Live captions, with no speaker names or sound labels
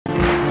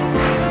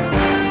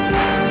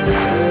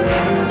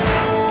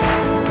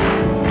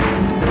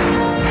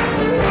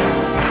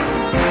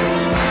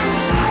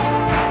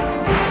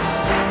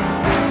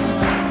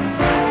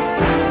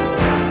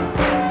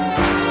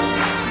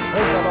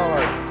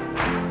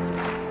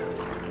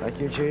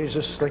you,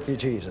 Jesus. Thank you,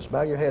 Jesus.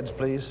 Bow your heads,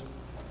 please.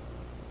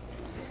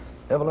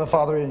 Heavenly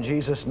Father, in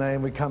Jesus'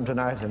 name we come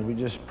tonight and we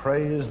just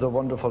praise the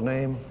wonderful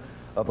name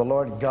of the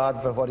Lord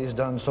God for what He's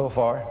done so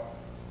far.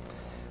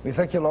 We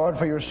thank you, Lord,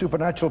 for your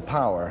supernatural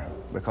power,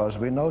 because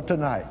we know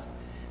tonight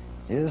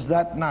is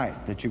that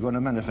night that you're going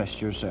to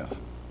manifest yourself.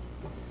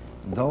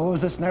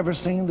 Those that's never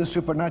seen the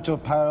supernatural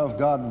power of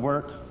God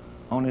work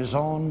on His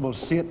own will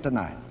see it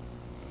tonight.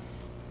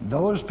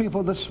 Those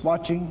people that's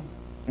watching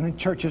in the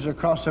churches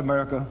across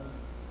America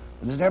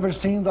that's never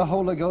seen the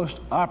Holy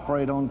Ghost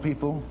operate on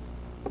people,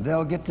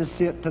 they'll get to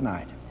see it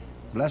tonight.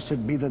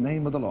 Blessed be the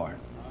name of the Lord.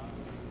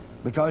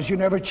 Because you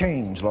never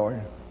change, Lord.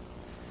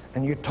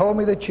 And you told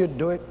me that you'd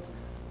do it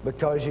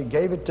because you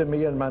gave it to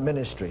me in my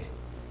ministry.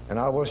 And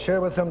I will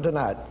share with them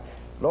tonight.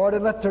 Lord,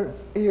 and let their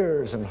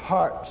ears and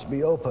hearts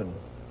be open.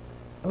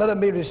 And let them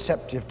be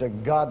receptive to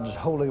God's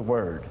holy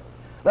word.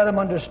 Let them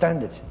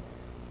understand it.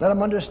 Let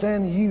them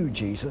understand you,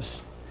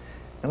 Jesus.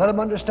 And let them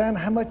understand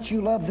how much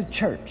you love the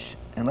church.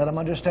 And let them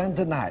understand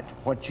tonight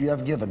what you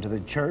have given to the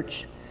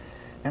church.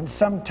 And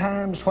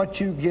sometimes what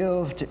you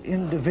give to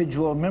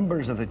individual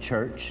members of the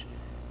church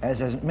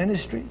as a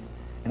ministry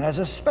and as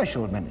a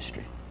special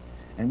ministry.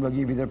 And we'll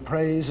give you the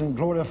praise and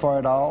glory for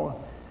it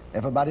all.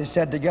 Everybody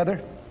said together?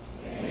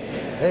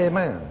 Amen.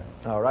 Amen.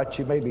 All right,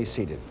 you may be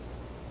seated.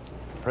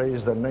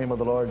 Praise the name of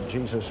the Lord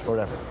Jesus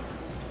forever.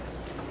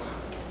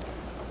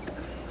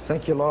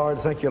 Thank you, Lord.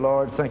 Thank you,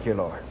 Lord. Thank you,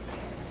 Lord.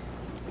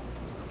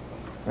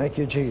 Thank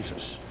you,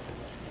 Jesus.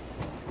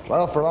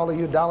 Well, for all of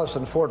you Dallas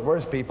and Fort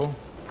Worth people,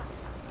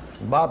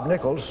 Bob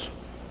Nichols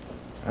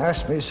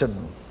asked me, he said,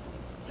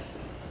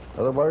 in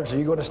other words, are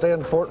you going to stay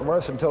in Fort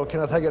Worth until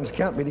Kenneth Hagin's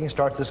camp meeting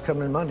starts this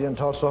coming Monday in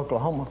Tulsa,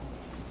 Oklahoma?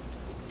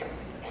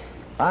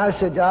 I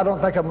said, I don't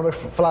think I'm going to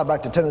fly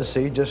back to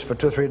Tennessee just for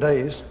 2 or 3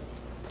 days.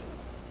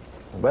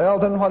 Well,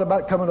 then what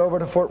about coming over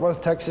to Fort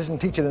Worth, Texas and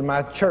teaching in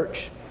my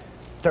church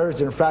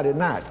Thursday and Friday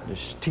night?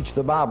 Just teach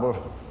the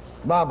Bible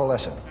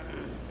lesson.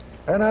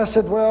 And I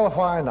said, well,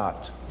 why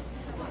not?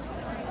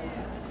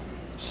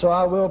 So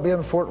I will be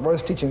in Fort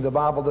Worth teaching the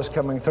Bible this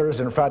coming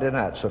Thursday and Friday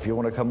night. So if you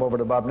want to come over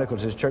to Bob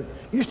Nichols' church,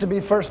 used to be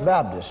First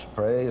Baptist.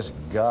 Praise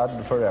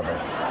God forever.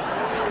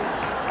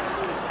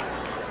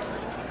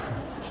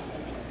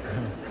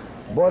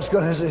 Boy, it's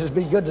going to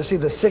be good to see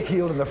the sick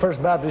healed in the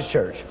First Baptist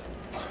Church.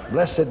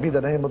 Blessed be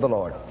the name of the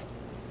Lord.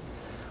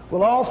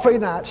 Well, all 3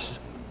 nights,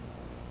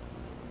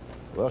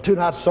 well, 2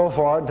 nights so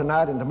far, and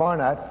tonight and tomorrow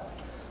night,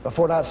 a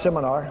 4-night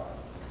seminar.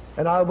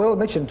 And I will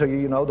mention to you,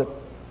 you know, that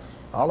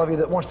all of you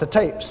that wants the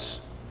tapes,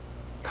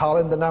 call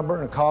in the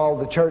number and call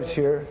the church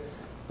here.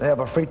 They have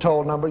a free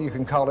toll number. You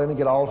can call in and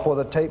get all 4 of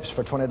the tapes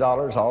for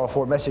 $20, all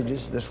 4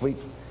 messages this week.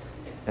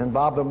 And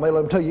Bob will mail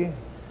them to you,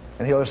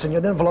 and he'll send you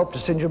an envelope to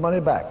send your money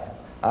back.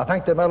 I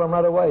think they mail them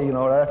right away, you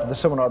know, right after the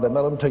seminar, they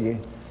mail them to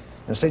you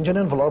and send you an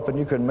envelope, and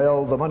you can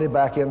mail the money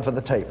back in for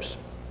the tapes.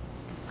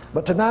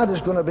 But tonight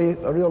is going to be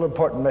a real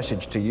important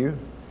message to you.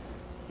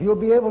 You'll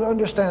be able to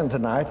understand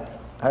tonight,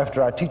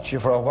 after I teach you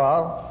for a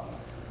while,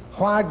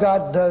 why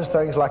God does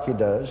things like He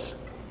does,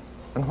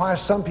 and why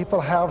some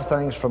people have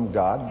things from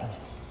God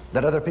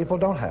that other people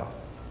don't have.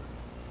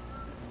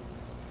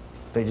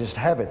 They just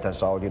have it,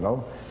 that's all, you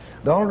know.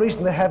 The only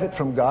reason they have it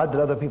from God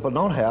that other people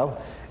don't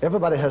have,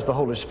 everybody has the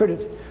Holy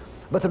Spirit,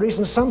 but the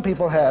reason some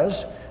people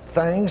has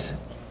things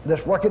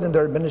that's working in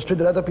their ministry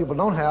that other people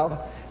don't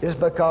have is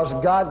because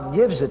God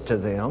gives it to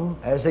them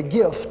as a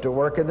gift to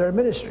work in their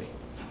ministry.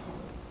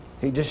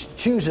 He just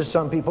chooses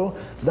some people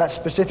for that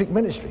specific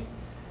ministry.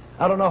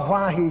 I don't know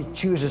why He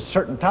chooses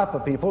certain type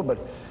of people, but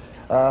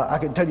I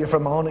can tell you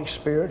from my own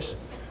experience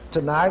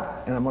tonight,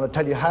 and I'm going to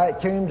tell you how it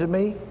came to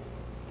me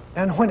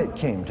and when it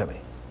came to me.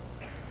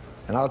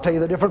 And I'll tell you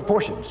the different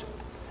portions.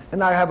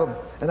 And I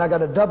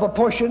got a double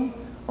portion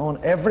on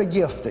every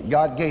gift that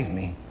God gave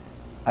me.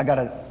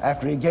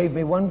 After He gave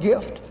me one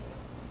gift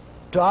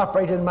to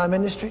operate in my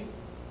ministry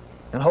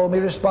and hold me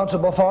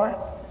responsible for it,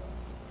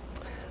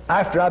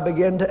 after I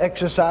began to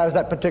exercise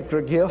that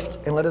particular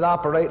gift and let it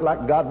operate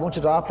like God wants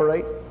it to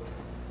operate,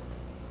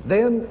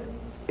 then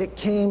it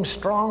came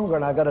stronger,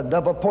 and I got a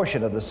double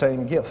portion of the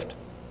same gift.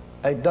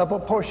 A double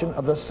portion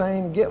of the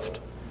same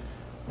gift.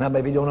 Now,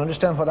 maybe you don't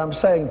understand what I'm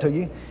saying to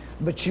you,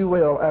 but you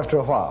will after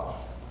a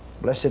while.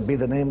 Blessed be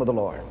the name of the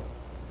Lord.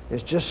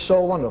 It's just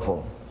so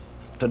wonderful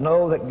to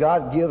know that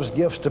God gives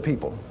gifts to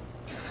people.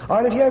 All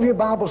right, if you have your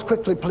Bibles,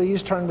 quickly,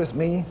 please turn with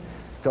me,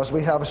 because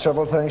we have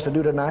several things to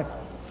do tonight.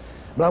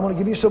 But I'm going to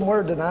give you some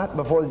word tonight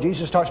before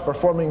Jesus starts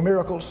performing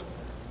miracles.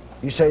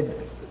 You say,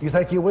 you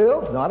think you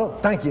will? No, I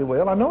don't think you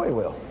will. I know He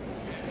will.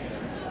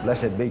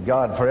 Blessed be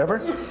God forever.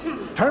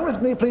 Turn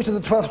with me, please, to the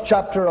 12th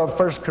chapter of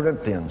 1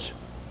 Corinthians.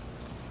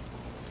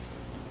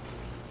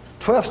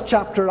 12th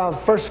chapter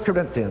of 1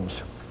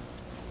 Corinthians.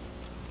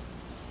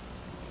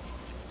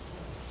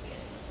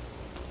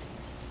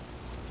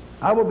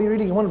 I will be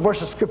reading one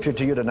verse of Scripture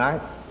to you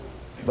tonight,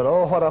 but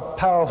oh, what a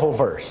powerful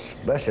verse.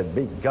 Blessed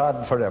be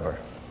God forever.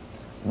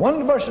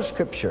 One verse of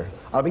Scripture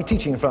I'll be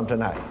teaching from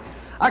tonight.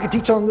 I could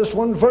teach on this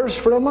one verse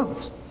for a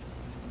month.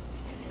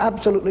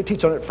 Absolutely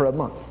teach on it for a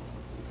month.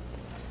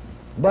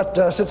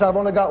 But since I've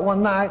only got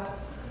one night,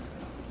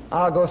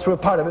 I'll go through a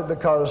part of it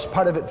because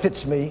part of it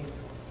fits me.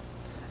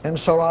 And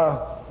so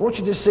I want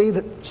you to see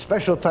that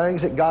special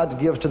things that God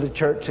gives to the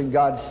church and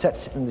God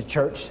sets in the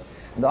church,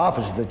 in the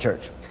office of the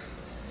church.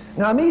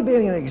 Now, me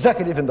being an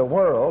executive in the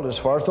world, as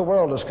far as the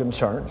world is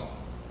concerned,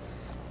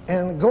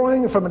 and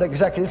going from an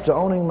executive to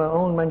owning my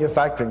own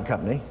manufacturing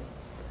company,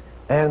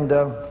 and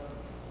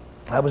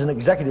I was an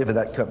executive in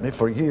that company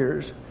for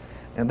years,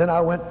 and then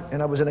I went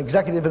and I was an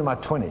executive in my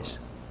 20s.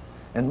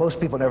 And most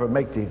people never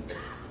make the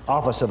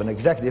office of an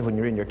executive when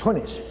you're in your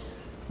 20s.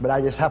 But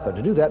I just happened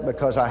to do that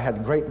because I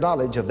had great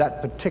knowledge of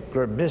that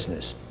particular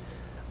business.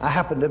 I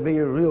happened to be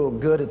real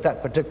good at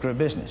that particular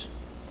business.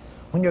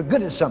 When you're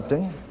good at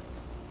something,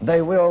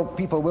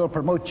 people will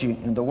promote you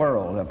in the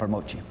world. They'll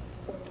promote you.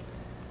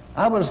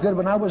 I was good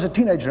when I was a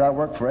teenager. I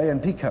worked for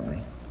A&P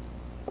Company.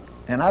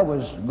 And I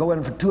was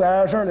going for 2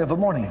 hours early of the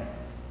morning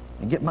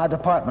and get my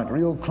department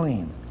real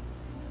clean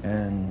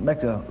and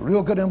make a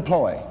real good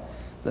employee.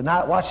 The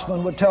night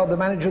watchman would tell the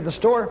manager of the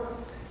store,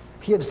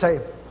 he'd say,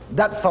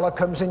 that fellow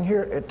comes in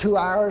here at 2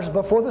 hours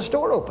before the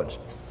store opens.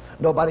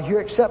 Nobody here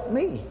except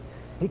me.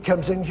 He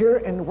comes in here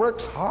and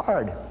works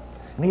hard.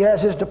 And he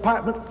has his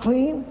department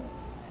clean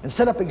and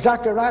set up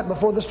exactly right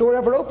before the store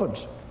ever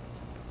opens.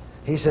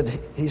 He said,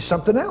 he's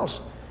something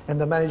else.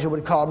 And the manager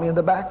would call me in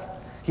the back.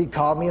 He'd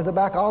call me in the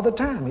back all the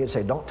time. He'd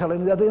say, don't tell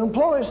any of the other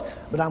employees,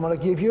 but I'm going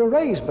to give you a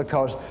raise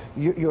because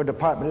your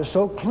department is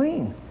so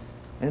clean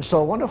and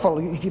so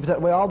wonderful. You keep it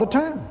that way all the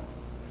time.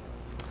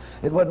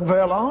 It wasn't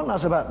very long. I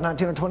was about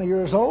 19 or 20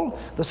 years old.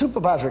 The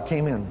supervisor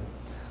came in,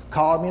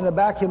 called me in the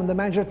back, him and the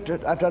manager,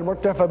 after I'd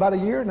worked there for about a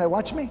year, and they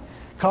watched me,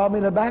 called me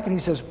in the back, and he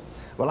says,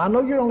 well, I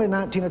know you're only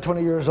 19 or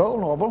 20 years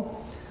old,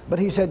 Orville, but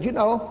he said, you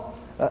know,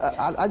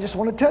 I just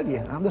want to tell you,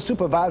 I'm the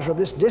supervisor of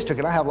this district,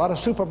 and I have a lot of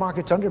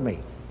supermarkets under me.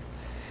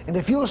 And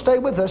if you'll stay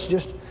with us,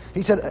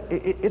 he said,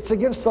 it's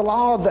against the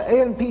law of the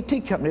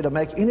A&PT company to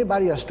make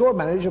anybody a store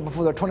manager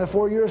before they're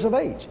 24 years of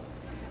age.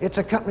 It's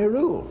a company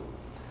rule.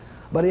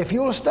 But if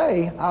you'll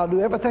stay, I'll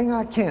do everything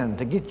I can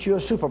to get you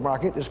a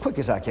supermarket as quick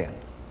as I can.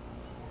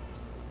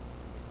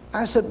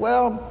 I said,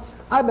 well,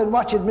 I've been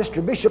watching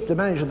Mr. Bishop, the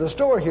manager of the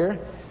store here,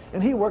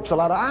 and he works a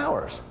lot of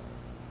hours.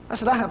 I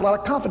said, I have a lot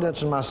of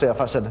confidence in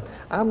myself. I said,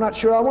 I'm not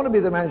sure I want to be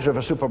the manager of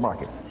a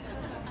supermarket.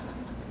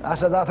 I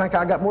said, I think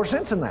I got more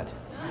sense than that.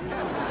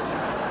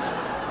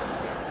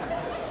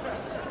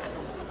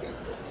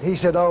 He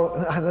said, oh,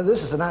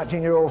 this is a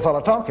 19-year-old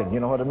fellow talking, you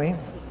know what I mean?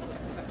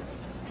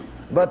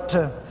 But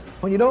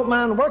when you don't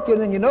mind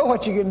working and you know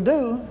what you can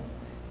do,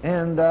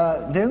 and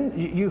then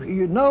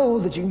you know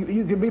that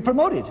you can be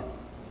promoted.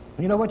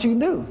 You know what you can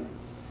do.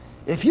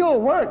 If you'll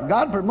work,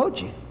 God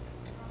promotes you.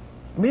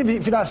 I mean,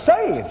 if you're not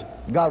saved,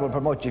 God will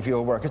promote you if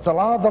you'll work. It's the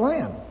law of the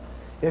land.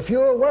 If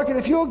you'll work and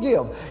if you'll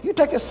give. You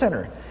take a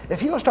sinner. If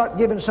he'll start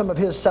giving some of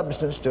his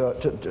substance to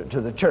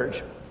the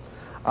church,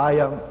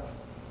 God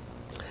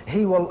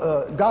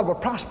will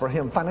prosper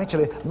him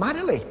financially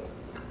mightily.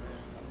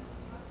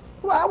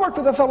 Well, I worked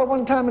with a fellow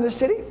one time in the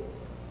city.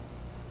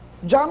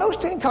 John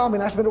Osteen called me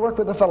and asked me to work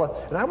with a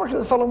fellow. And I worked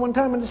with a fellow one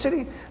time in the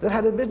city that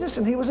had a business,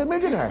 and he was a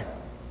millionaire.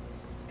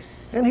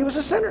 And he was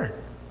a sinner.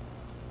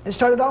 He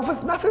started off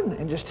with nothing.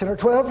 In just 10 or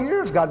 12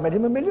 years, God made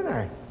him a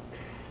millionaire.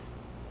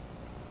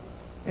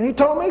 And he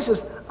told me, he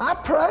says, I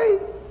pray.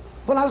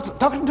 When I was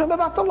talking to him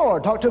about the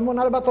Lord, talked to him one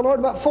night about the Lord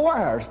about 4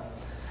 hours.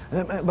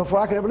 Before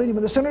I could ever lead him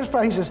in the sinner's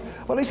prayer, he says,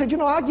 well, he said, you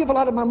know, I give a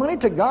lot of my money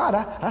to God.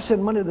 I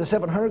send money to the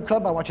 700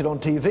 Club. I watch it on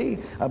TV.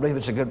 I believe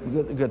it's a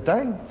good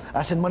thing.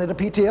 I send money to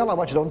PTL. I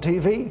watch it on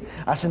TV.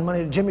 I send money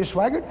to Jimmy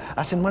Swaggart.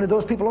 I send money to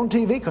those people on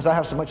TV because I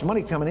have so much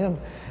money coming in.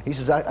 He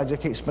says, I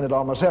just can't spend it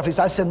all myself. He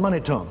says, I send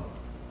money to them.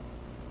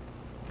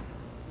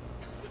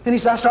 And he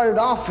said, I started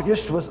off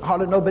just with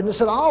hardly no business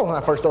at all when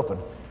I first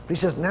opened. But he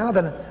says, now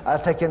then I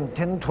take in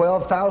 $10,000,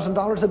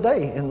 $12,000 a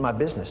day in my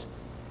business.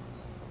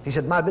 He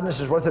said, my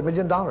business is worth $1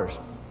 million.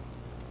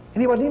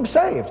 And he wasn't even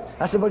saved.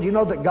 I said, well, you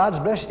know that God's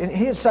blessed you? And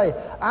he'd say,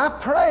 I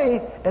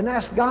pray and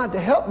ask God to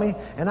help me,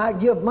 and I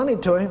give money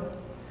to him.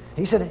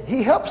 He said,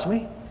 he helps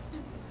me.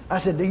 I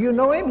said, do you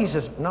know him? He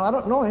says, no, I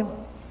don't know him.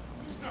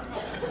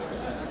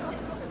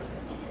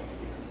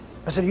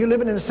 I said, are you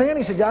living in sin?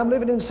 He said, yeah, I'm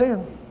living in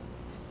sin.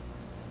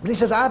 But he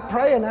says, I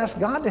pray and ask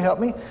God to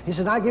help me. He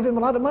said, I give him a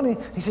lot of money.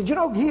 He said, you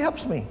know, he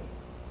helps me.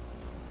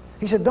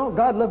 He said, don't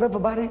God love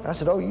everybody? I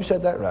said, oh, you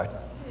said that right.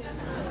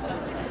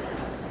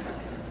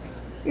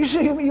 You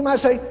see, you might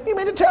say, you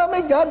mean to tell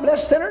me God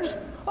bless sinners?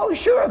 Oh,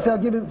 sure, if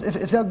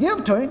they'll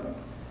give to him.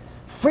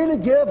 Freely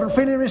give and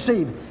freely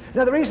receive.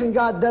 Now, the reason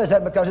God does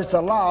that because it's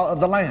the law of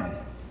the land.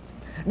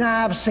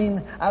 Now, I've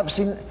seen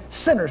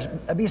sinners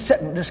be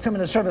sitting, just come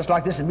into service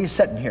like this and be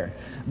sitting here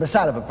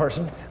beside of a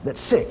person that's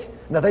sick.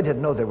 Now, they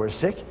didn't know they were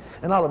sick.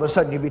 And all of a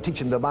sudden, you'd be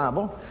teaching the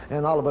Bible,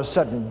 and all of a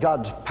sudden,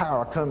 God's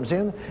power comes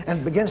in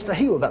and begins to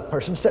heal that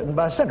person sitting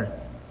by a sinner.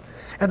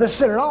 And the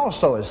sinner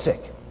also is sick.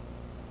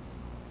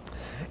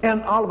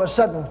 And all of a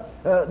sudden,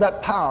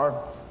 that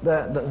power,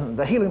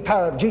 the healing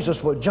power of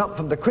Jesus will jump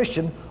from the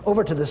Christian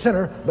over to the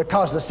sinner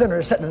because the sinner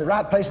is sitting in the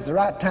right place at the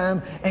right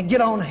time and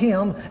get on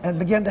him and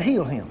begin to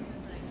heal him.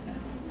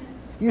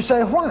 You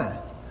say, why?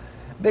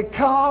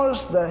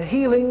 Because the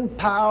healing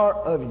power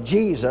of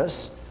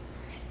Jesus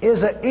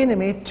is an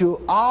enemy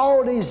to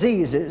all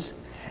diseases,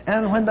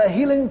 and when the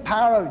healing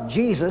power of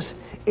Jesus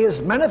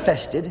is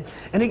manifested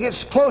and it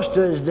gets close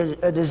to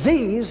a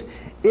disease,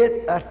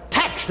 it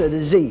attacks the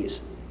disease.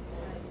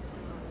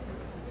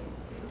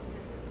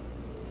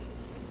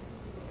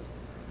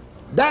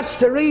 That's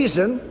the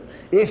reason,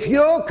 if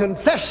you'll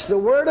confess the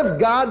Word of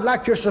God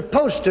like you're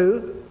supposed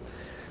to,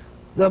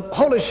 the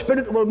Holy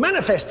Spirit will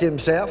manifest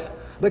Himself,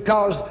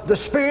 because the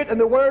Spirit and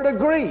the Word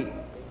agree.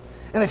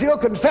 And if you'll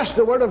confess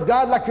the Word of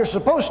God like you're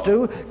supposed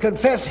to,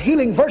 confess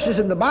healing verses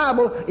in the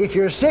Bible. If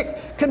you're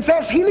sick,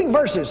 confess healing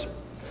verses.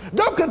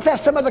 Don't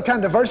confess some other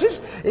kind of verses.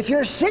 If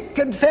you're sick,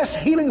 confess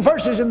healing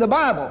verses in the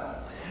Bible.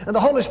 And the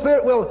Holy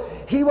Spirit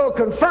will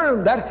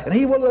confirm that, and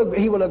He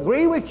will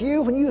agree with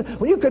you.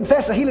 When you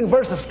confess a healing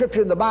verse of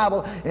Scripture in the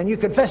Bible, and you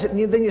confess it,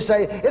 and then you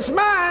say, it's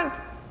mine.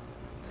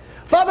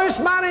 Father, it's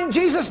mine in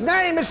Jesus'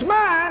 name. It's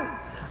mine.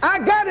 I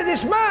got it.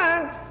 It's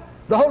mine.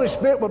 The Holy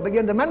Spirit will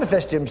begin to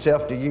manifest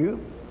Himself to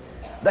you.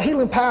 The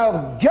healing power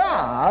of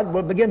God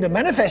will begin to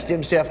manifest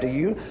Himself to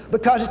you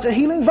because it's a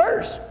healing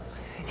verse.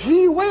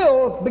 He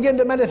will begin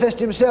to manifest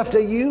Himself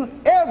to you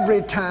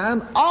every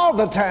time, all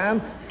the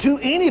time, to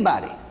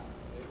anybody.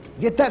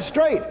 Get that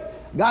straight.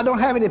 God don't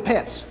have any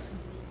pets.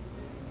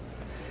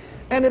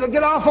 And it'll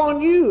get off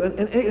on you,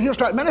 and He'll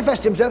start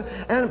manifesting Himself.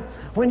 And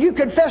when you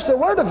confess the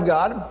Word of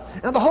God,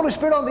 and the Holy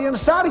Spirit on the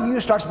inside of you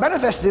starts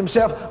manifesting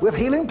Himself with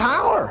healing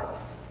power.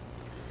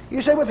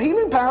 You say, with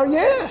healing power?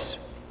 Yes.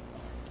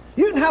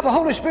 You can have the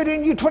Holy Spirit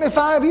in you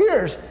 25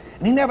 years,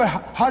 and He never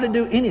hardly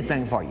do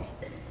anything for you.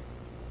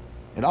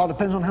 It all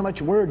depends on how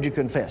much Word you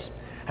confess,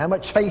 how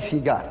much faith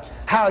you got,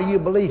 how you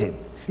believe Him.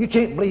 You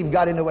can't believe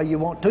God in the way you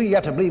want to. You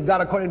have to believe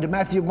God according to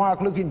Matthew,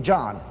 Mark, Luke, and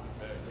John.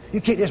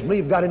 You can't just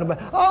believe God in the way,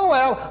 oh,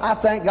 well, I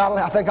think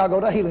I'll go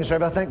to a healing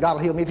service. I think God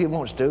will heal me if He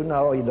wants to.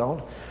 No, you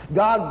don't.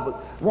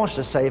 God wants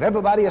to save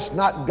everybody. It's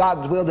not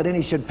God's will that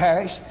any should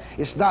perish.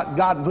 It's not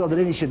God's will that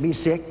any should be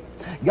sick.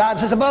 God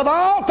says, above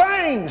all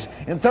things,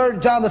 in 3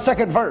 John, the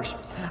 2nd verse,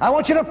 I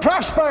want you to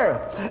prosper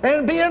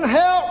and be in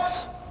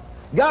health.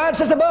 God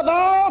says, above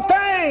all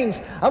things,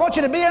 I want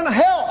you to be in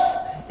health,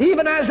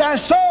 even as thy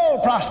soul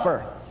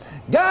prosper.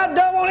 God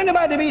don't want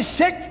anybody to be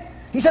sick.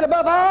 He said,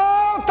 above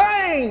all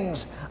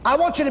things, I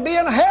want you to be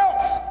in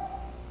health.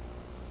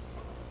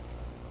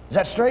 Is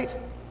that straight?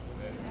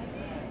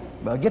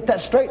 Well, get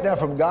that straight now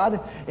from God,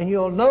 and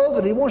you'll know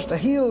that He wants to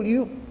heal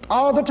you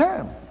all the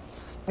time.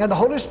 And the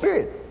Holy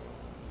Spirit.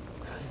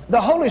 The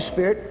Holy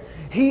Spirit,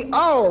 He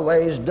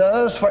always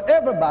does for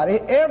everybody,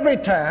 every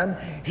time,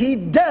 He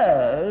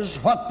does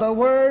what the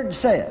Word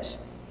says.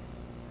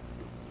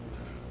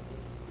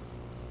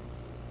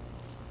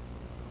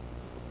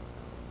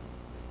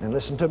 And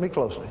listen to me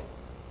closely,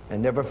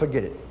 and never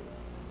forget it.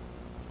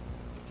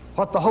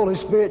 What the Holy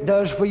Spirit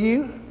does for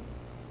you,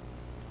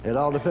 it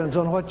all depends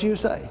on what you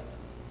say.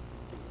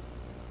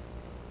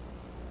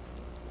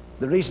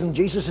 The reason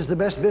Jesus is the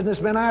best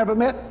businessman I ever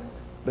met,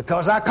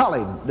 because I call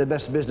Him the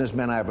best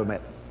businessman I ever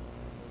met.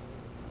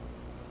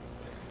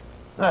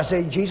 I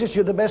say, Jesus,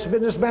 you're the best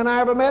businessman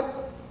I ever met.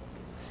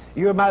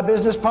 You're my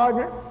business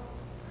partner.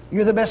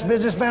 You're the best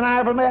businessman I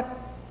ever met.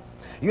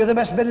 You're the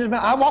best businessman.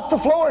 I walk the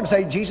floor and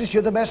say, Jesus,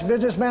 you're the best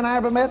businessman I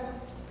ever met.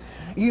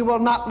 You will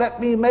not let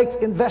me make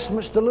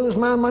investments to lose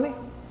my money.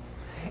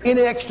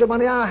 Any extra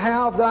money I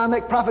have that I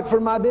make profit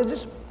from my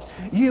business,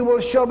 you will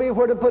show me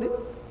where to put it.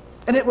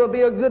 And it will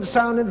be a good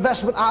sound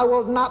investment. I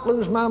will not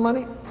lose my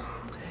money.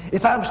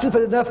 If I'm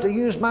stupid enough to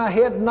use my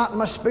head and not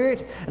my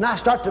spirit, and I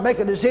start to make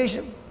a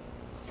decision,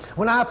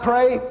 when I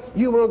pray,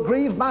 you will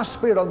grieve my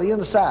spirit on the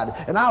inside,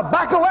 and I'll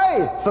back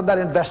away from that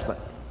investment,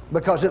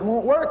 because it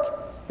won't work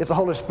if the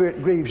Holy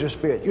Spirit grieves your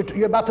spirit.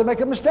 You're about to make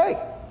a mistake.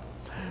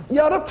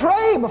 You ought to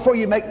pray before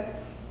you make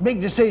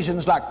big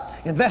decisions like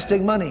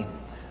investing money,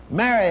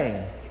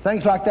 marrying,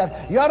 things like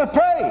that. You ought to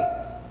pray.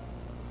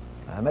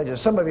 I imagine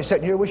some of you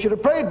sitting here, we should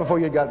have prayed before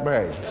you got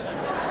married.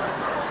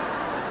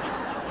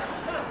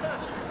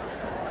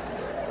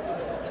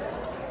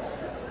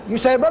 You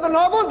say, Brother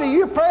Noble, do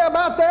you pray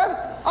about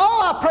that?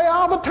 Oh, I pray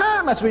all the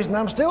time. That's the reason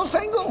I'm still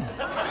single.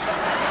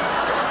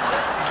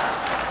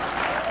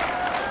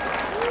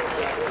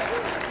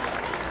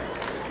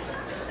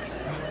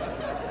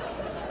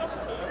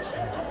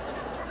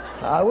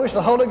 I wish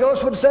the Holy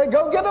Ghost would say,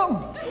 go get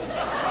them.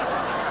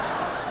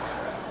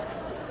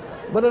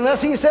 But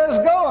unless He says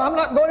go, I'm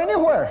not going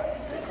anywhere.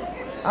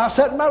 I'll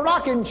sit in my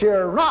rocking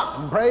chair, rock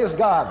and praise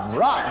God, and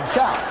rock and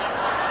shout.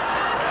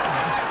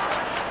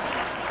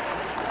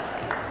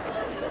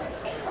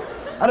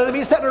 I'd rather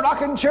be sitting in a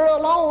rocking chair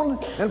alone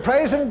and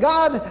praising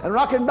God and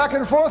rocking back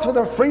and forth with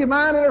a free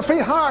mind and a free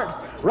heart,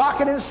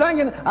 rocking and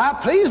singing, I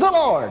please the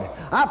Lord,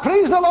 I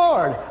please the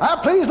Lord, I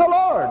please the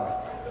Lord.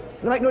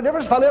 It'll make no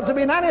difference if I live to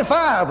be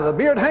 95 with a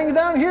beard hanging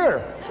down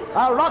here.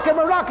 I'll rock in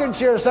my rocking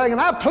chair singing,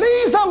 I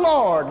please the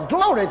Lord.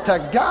 Glory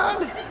to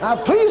God.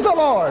 I please the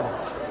Lord.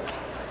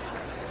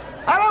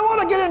 I don't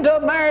want to get into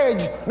a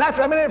marriage. And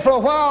after a minute, for a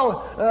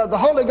while, the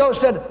Holy Ghost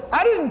said,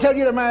 I didn't tell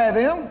you to marry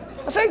them.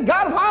 I said,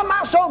 God, why am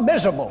I so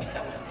miserable?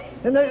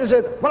 And they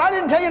said, well, I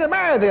didn't tell you to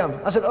marry them.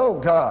 I said, oh,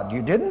 God,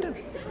 you didn't?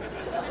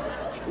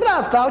 But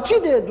I thought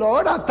you did,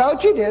 Lord. I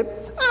thought you did.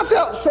 I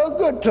felt so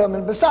good to them.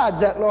 And besides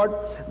that, Lord,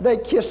 they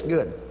kissed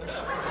good.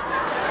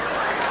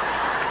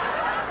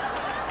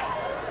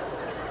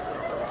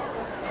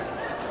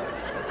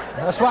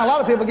 That's why a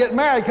lot of people get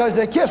married, because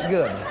they kiss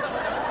good.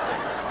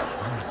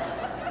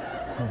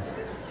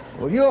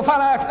 Well, you'll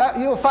find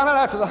out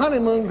after the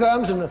honeymoon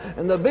comes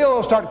and the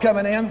bills start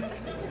coming in.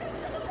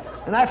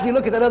 And after you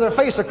look at that other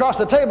face across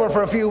the table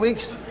for a few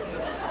weeks,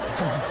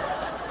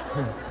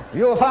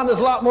 you'll find there's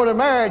a lot more to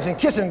marriage than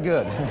kissing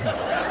good.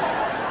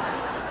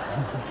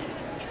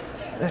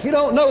 If you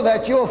don't know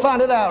that, you'll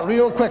find it out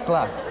real quick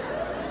like.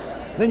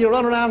 Then you'll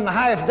run around in the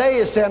half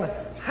days saying,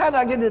 how did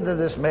I get into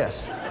this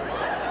mess?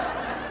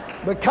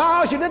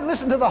 Because you didn't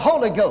listen to the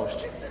Holy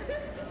Ghost.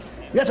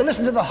 You have to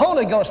listen to the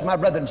Holy Ghost, my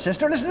brother and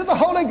sister. Listen to the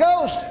Holy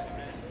Ghost.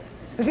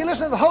 If you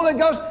listen to the Holy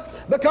Ghost,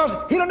 because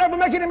He don't ever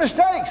make any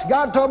mistakes.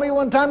 God told me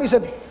one time, He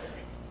said,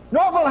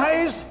 Norval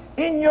Hayes,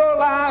 in your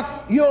life,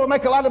 you'll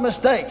make a lot of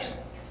mistakes.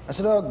 I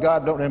said, oh,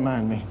 God, don't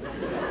remind me.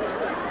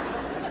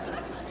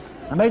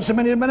 I made so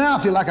many of them now, I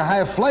feel like a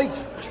half flake.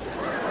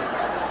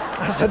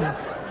 I said,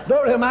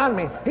 don't remind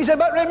me. He said,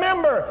 but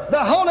remember,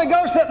 the Holy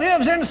Ghost that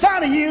lives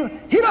inside of you,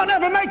 He don't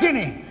ever make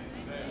any.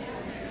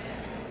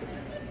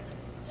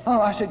 Oh,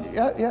 I said,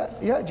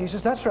 yeah,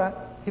 Jesus, that's right.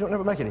 He don't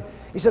ever make any.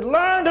 He said,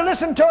 learn to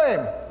listen to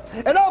Him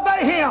and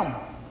obey Him.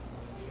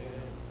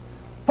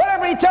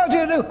 Whatever He tells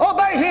you to do,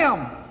 obey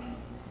Him.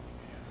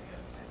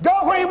 Go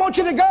where He wants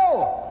you to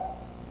go.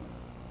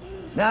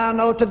 Now, I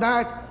know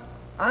tonight,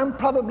 I'm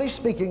probably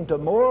speaking to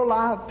more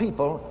live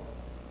people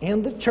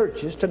in the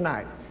churches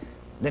tonight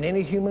than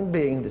any human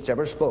being that's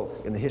ever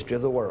spoke in the history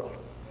of the world.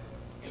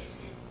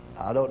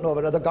 I don't know of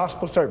another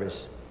gospel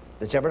service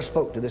that's ever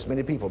spoke to this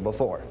many people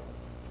before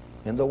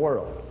in the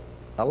world,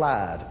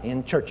 alive,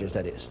 in churches,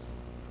 that is.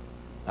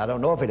 I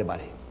don't know of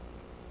anybody.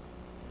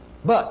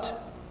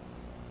 But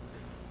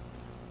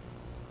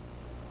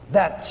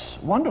that's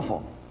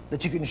wonderful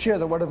that you can share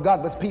the Word of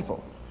God with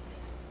people.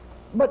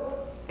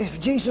 But if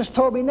Jesus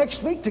told me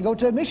next week to go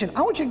to a mission,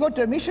 I want you to go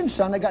to a mission,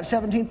 son, they got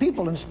 17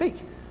 people and speak.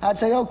 I'd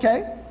say,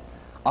 okay,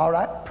 all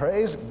right,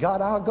 praise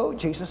God, I'll go,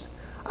 Jesus.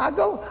 I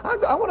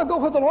want to go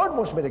where the Lord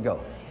wants me to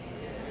go.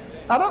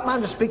 I don't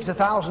mind to speak to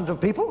thousands of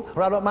people,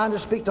 or I don't mind to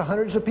speak to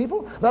hundreds of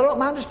people, but I don't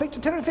mind to speak to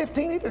 10 or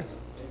 15 either.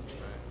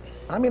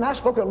 I mean, I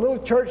spoke at a little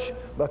church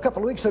a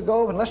couple of weeks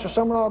ago, and Lester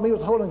Summerall and me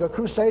was holding a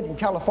crusade in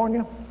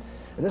California.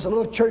 And there's a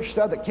little church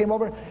there that came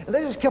over, and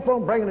they just kept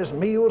on bringing us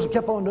meals and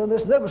kept on doing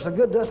this, and that was so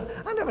good to us.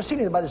 I never seen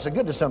anybody so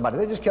good to somebody.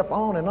 They just kept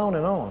on and on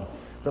and on.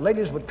 The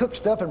ladies would cook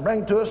stuff and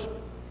bring to us.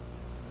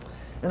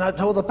 And I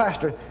told the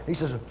pastor, he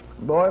says,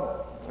 boy,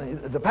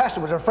 the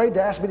pastor was afraid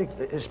to ask me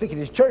to speak at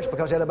his church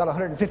because he had about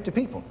 150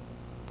 people.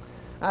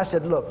 I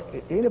said, look,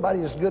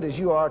 anybody as good as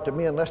you are to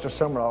me and Lester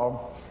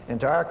Summerall and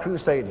to our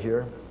crusade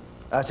here,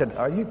 I said,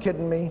 are you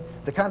kidding me?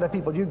 The kind of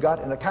people you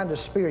got and the kind of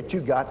spirit you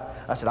got,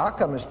 I said, I'll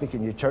come and speak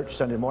in your church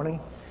Sunday morning.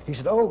 He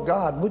said, oh,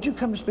 God, would you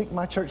come and speak in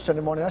my church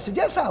Sunday morning? I said,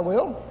 yes, I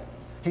will.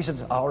 He said,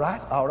 all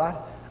right, all right.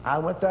 I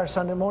went there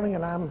Sunday morning,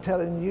 and I'm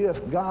telling you,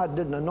 if God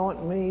didn't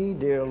anoint me,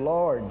 dear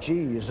Lord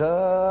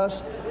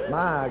Jesus,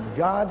 my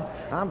God,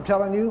 I'm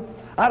telling you,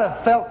 I'd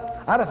have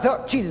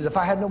felt cheated if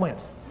I hadn't went.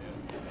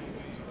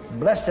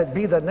 Blessed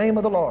be the name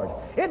of the Lord.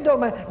 It don't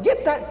matter.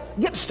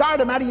 Get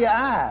stardom out of your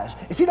eyes.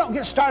 If you don't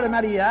get stardom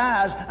out of your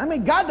eyes, I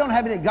mean, God don't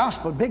have any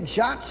gospel big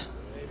shots.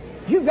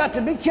 You've got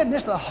to be kidding.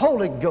 It's the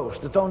Holy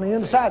Ghost that's on the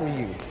inside of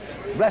you.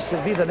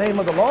 Blessed be the name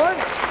of the Lord.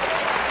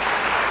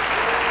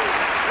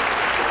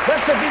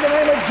 Blessed be the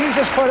name of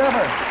Jesus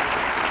forever.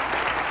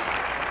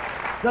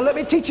 Now let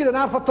me teach you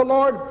tonight what the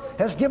Lord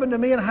has given to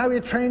me and how He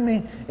trained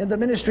me in the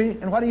ministry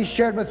and what He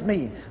shared with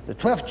me. The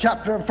 12th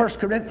chapter of 1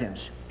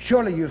 Corinthians.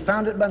 Surely you've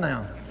found it by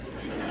now.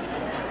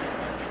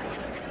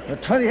 The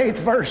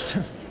 28th verse.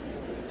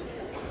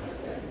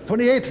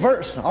 28th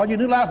verse. All you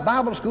New Life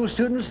Bible School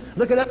students,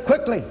 look it up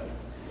quickly.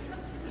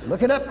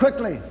 Look it up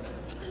quickly.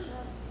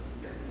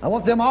 I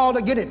want them all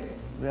to get it.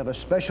 We have a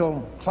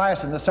special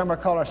class in the summer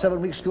called our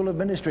 7-week School of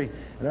Ministry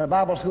in our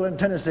Bible school in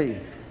Tennessee.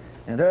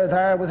 And they're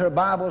there with their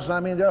Bibles. I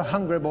mean, they're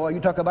hungry, boy. You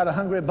talk about a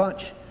hungry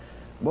bunch.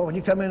 Boy, when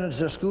you come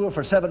into school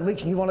for 7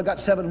 weeks and you've only got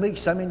 7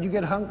 weeks, I mean, you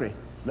get hungry.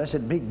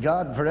 Blessed be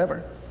God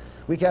forever.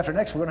 Week after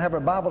next, we're going to have our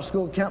Bible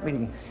school camp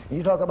meeting. And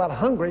you talk about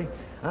hungry.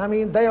 I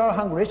mean, they are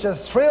hungry. It's a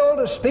thrill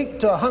to speak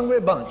to a hungry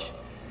bunch.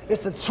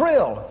 It's a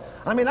thrill.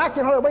 I mean, I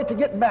can hardly wait to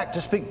get back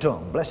to speak to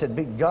them. Blessed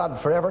be God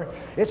forever.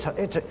 It's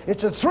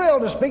a thrill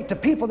to speak to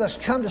people that's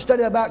come to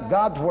study about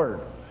God's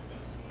Word.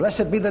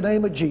 Blessed be the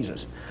name of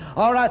Jesus.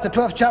 All right, the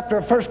 12th chapter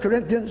of 1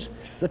 Corinthians,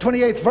 the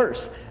 28th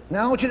verse.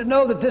 Now, I want you to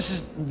know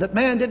that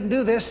man didn't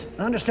do this.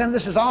 Understand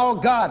this is all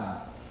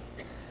God.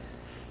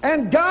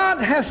 And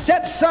God has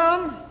set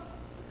some,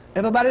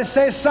 everybody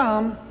say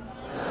some,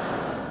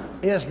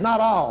 is not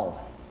all.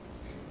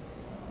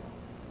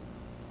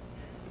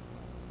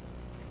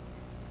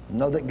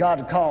 Know that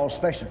God calls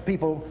special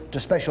people to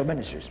special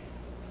ministries.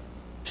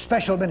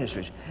 special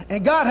ministries.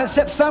 And God has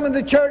set some in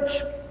the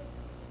church,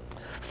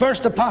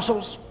 first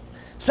apostles,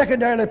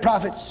 secondarily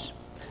prophets,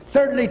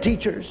 thirdly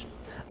teachers,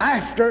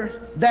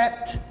 after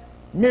that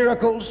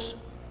miracles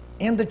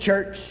in the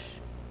church.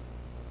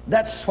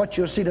 That's what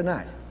you'll see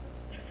tonight.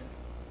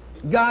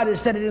 God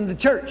has set it in the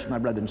church, my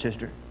brother and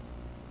sister.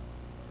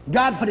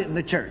 God put it in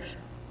the church.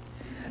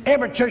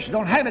 Every church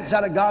don't have it, it's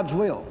out of God's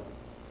will.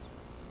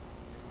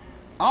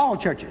 All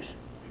churches.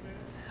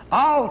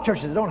 All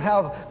churches that don't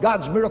have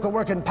God's miracle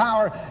working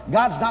power,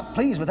 God's not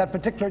pleased with that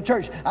particular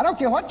church. I don't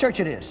care what church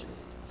it is.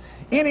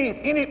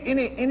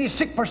 Any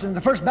sick person in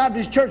the First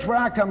Baptist Church where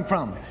I come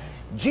from,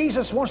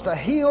 Jesus wants to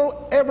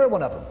heal every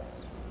one of them.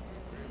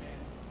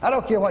 I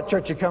don't care what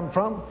church you come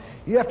from.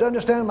 You have to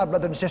understand, my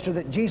brother and sister,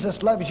 that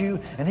Jesus loves you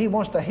and He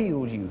wants to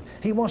heal you.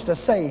 He wants to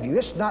save you.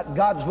 It's not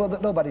God's will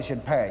that nobody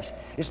should perish.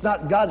 It's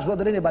not God's will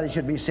that anybody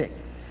should be sick.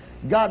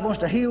 God wants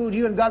to heal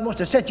you and God wants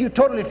to set you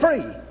totally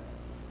free.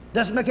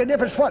 Doesn't make a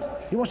difference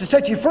what. He wants to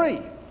set you free.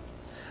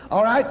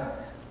 All right?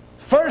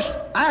 First,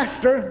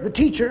 after the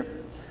teacher,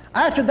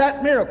 after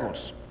that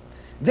miracles,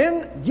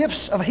 then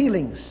gifts of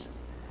healings,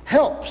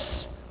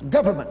 helps,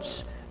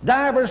 governments,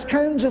 divers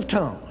kinds of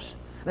tongues.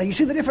 Now you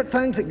see the different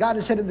things that God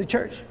has said in the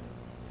church?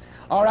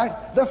 All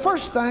right? The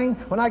first thing,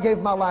 when I gave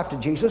my life to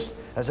Jesus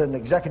as an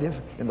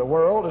executive in the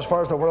world, as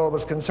far as the world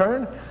was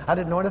concerned, I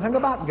didn't know anything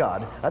about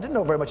God. I didn't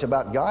know very much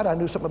about God. I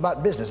knew something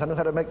about business. I knew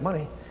how to make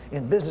money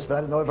in business, but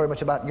I didn't know very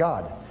much about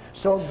God.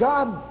 So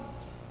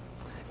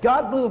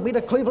God moved me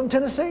to Cleveland,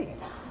 Tennessee.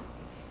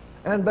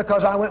 And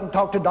because I went and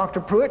talked to Dr.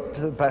 Pruitt,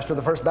 the pastor of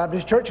the First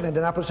Baptist Church in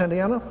Indianapolis,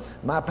 Indiana,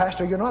 my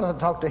pastor, you know, I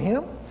talked to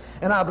him.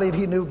 And I believe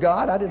he knew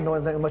God. I didn't know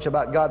anything much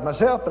about God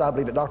myself, but I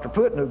believe that Dr.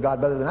 Pruitt knew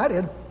God better than I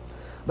did.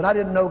 But I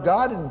felt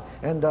God,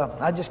 and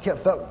I just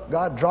felt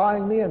God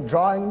drawing me and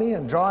drawing me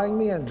and drawing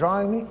me and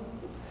drawing me.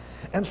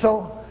 And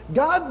so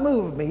God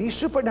moved me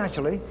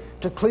supernaturally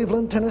to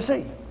Cleveland,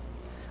 Tennessee.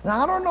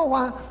 Now I don't know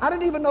why. I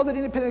didn't even know that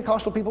any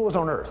Pentecostal people was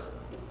on earth.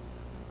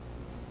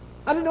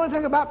 I didn't know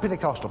anything about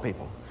Pentecostal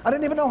people. I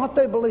didn't even know what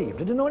they believed. I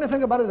didn't know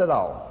anything about it at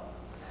all.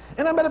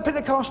 And I met a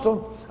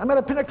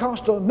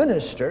Pentecostal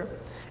minister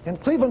in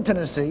Cleveland,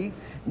 Tennessee,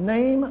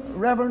 named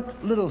Reverend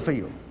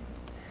Littlefield.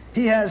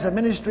 He has a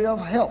ministry of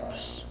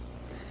helps.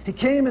 He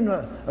came in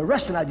a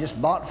restaurant I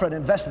just bought for an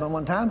investment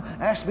one time,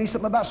 asked me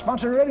something about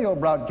sponsoring a radio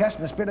broadcast,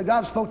 and the Spirit of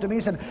God spoke to me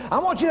and said, I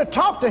want you to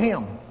talk to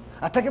him.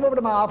 I took him over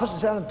to my office and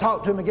sat and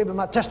talked to him and gave him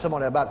my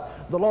testimony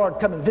about the Lord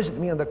come and visit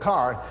me in the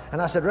car. And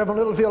I said, Reverend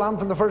Littlefield, I'm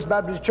from the First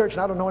Baptist Church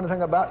and I don't know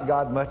anything about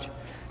God much.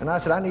 And I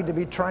said, I need to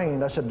be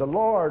trained. I said, the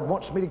Lord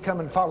wants me to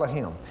come and follow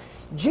Him.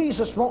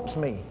 Jesus wants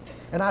me.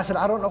 And I said,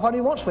 I don't know what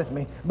He wants with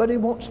me, but He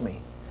wants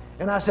me.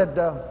 And I said,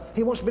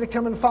 He wants me to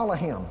come and follow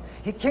Him.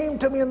 He came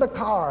to me in the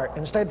car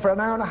and stayed for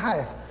an hour and a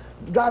half,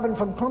 driving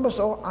from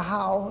Columbus,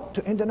 Ohio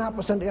to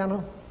Indianapolis,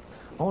 Indiana,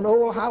 on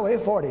old Highway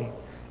 40.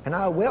 And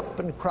I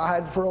wept and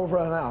cried for over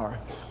an hour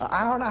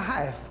and a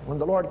half when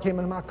the Lord came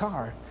in my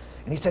car.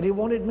 And He said He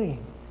wanted me.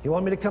 He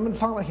wanted me to come and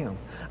follow Him.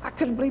 I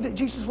couldn't believe that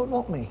Jesus would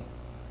want me.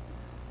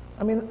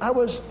 I mean, I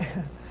was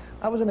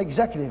an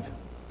executive.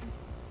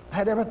 I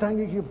had everything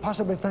you could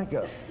possibly think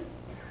of.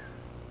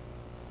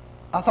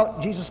 I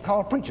thought Jesus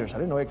called preachers. I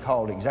didn't know He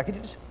called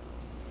executives.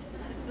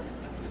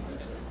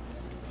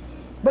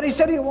 But He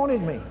said He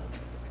wanted me.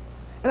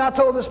 And I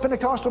told this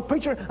Pentecostal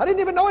preacher, I didn't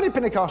even know any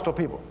Pentecostal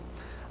people.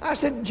 I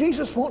said,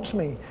 Jesus wants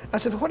me. I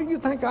said, what do you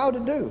think I ought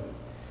to do?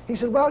 He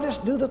said, well,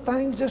 just do the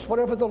things, just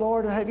whatever the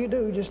Lord will have you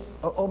do. Just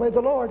obey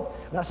the Lord.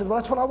 And I said, well,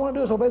 that's what I want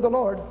to do is obey the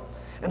Lord.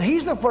 And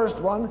he's the first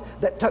one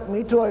that took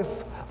me to a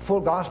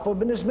full gospel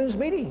businessmen's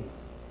meeting.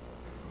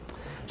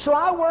 So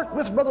I worked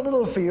with Brother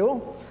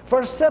Littlefield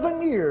for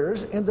 7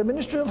 years in the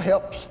ministry of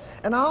helps,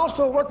 and I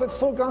also worked with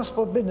full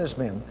gospel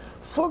businessmen.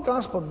 Full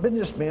gospel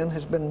businessmen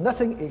has been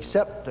nothing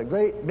except a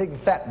great big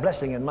fat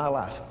blessing in my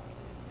life.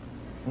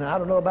 Now I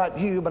don't know about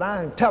you, but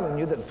I am telling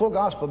you that full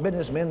gospel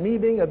businessmen, me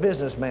being a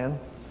businessman,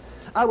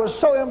 I was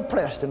so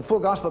impressed in full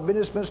gospel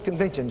businessmen's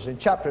conventions and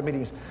chapter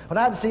meetings when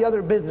I'd see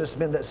other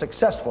businessmen that's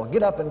successful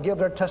get up and give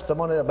their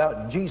testimony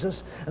about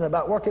Jesus and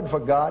about working for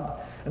God.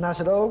 And I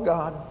said, oh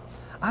God,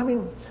 I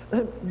mean,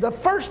 the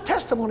first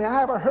testimony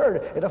I ever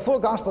heard at a full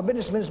gospel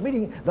businessmen's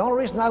meeting, the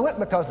only reason I went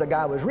because the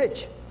guy was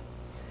rich.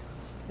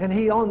 And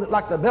he owned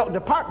like the Belk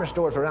department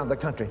stores around the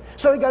country.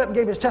 So he got up and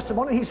gave his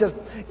testimony. He says,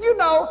 you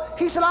know,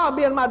 he said, I'll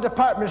be in my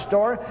department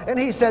store. And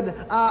he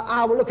said,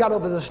 I will look out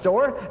over the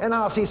store and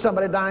I'll see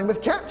somebody dying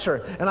with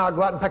cancer. And I'll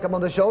go out and peck him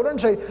on the shoulder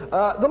and say,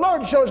 the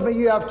Lord shows me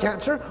you have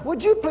cancer.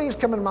 Would you please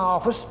come in my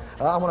office?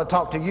 I want to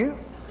talk to you.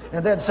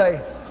 And then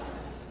say,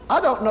 I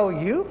don't know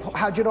you.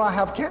 How'd you know I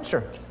have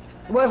cancer?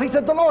 Well, he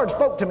said, the Lord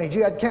spoke to me.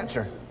 You had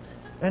cancer.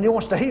 And He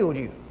wants to heal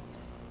you.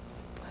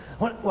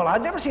 Well,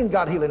 I'd never seen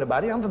God heal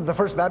anybody. I'm from the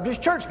First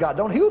Baptist Church. God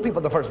don't heal people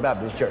at the First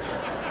Baptist Church.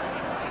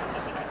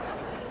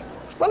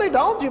 Well, He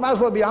don't. You might as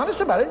well be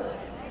honest about it.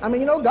 I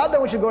mean, you know, God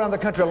don't want you to go around the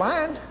country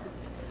lying.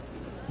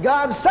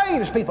 God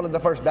saves people in the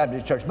First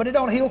Baptist Church, but He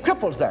don't heal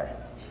cripples there.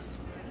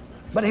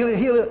 But He'll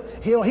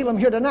heal them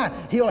here tonight.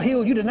 He'll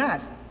heal you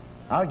tonight.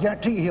 I'll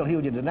guarantee you He'll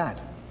heal you tonight.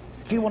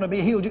 If you want to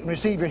be healed, you can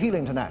receive your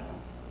healing tonight.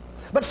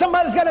 But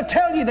somebody's got to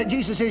tell you that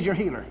Jesus is your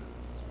healer.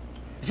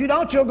 If you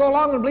don't, you'll go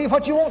along and believe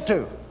what you want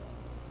to.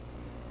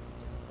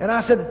 And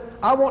I said,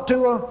 I want the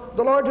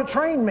Lord to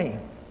train me.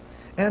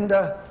 And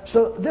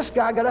so this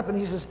guy got up and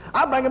he says,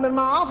 I'll bring him in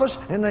my office.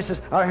 And they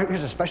says, all right,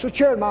 here's a special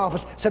chair in my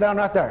office. Sit down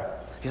right there.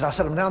 He said, I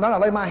set him down there, I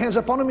lay my hands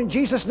upon him in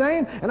Jesus'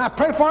 name, and I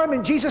pray for him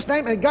in Jesus'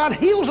 name, and God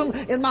heals him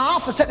in my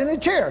office sitting in a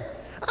chair.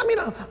 I mean,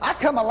 I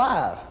come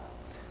alive.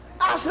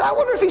 I said, I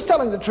wonder if he's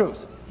telling the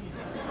truth.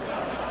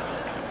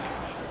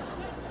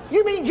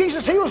 You mean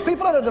Jesus heals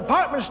people at a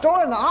department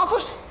store in the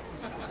office?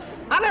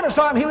 I never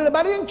saw him heal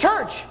anybody in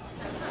church.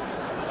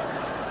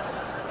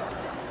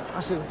 I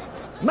said,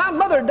 my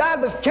mother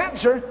died with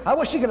cancer. I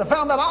wish she could have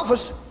found that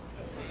office.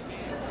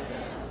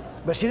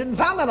 But she didn't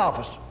find that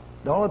office.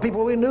 The only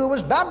people we knew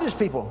was Baptist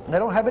people, and they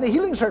don't have any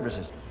healing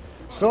services.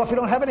 So if you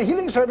don't have any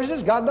healing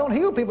services, God don't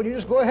heal people. You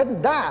just go ahead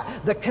and die.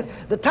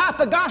 The type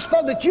of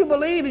gospel that you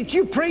believe, that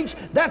you preach,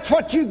 that's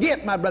what you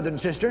get, my brother and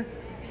sister.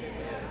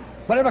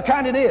 Whatever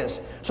kind it is.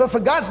 So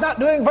if God's not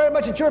doing very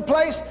much at your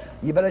place,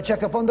 you better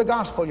check up on the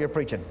gospel you're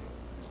preaching.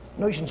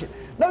 No,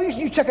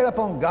 you check it up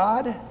on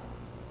God.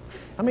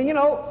 I mean, you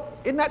know,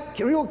 isn't that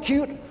real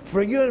cute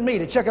for you and me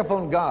to check up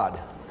on God?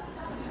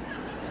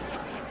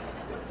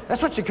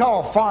 That's what you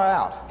call far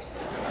out.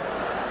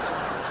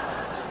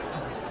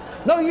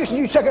 No use in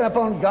you checking up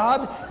on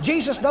God.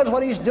 Jesus knows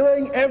what he's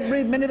doing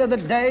every minute of the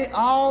day,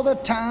 all the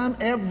time,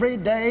 every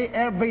day,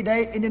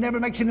 and he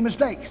never makes any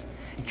mistakes.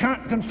 He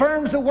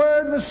confirms the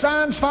word with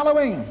signs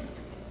following.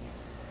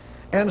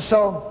 And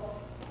so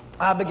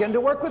I began to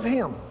work with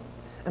him.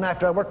 And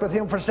after I worked with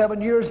him for 7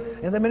 years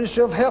in the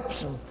ministry of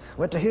helps, and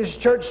went to his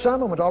church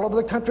some, and went all over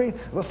the country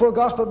with full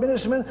gospel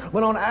businessmen,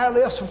 went on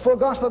airlifts for full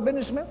gospel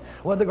businessmen.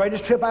 One of the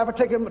greatest trips I ever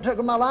took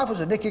in my life was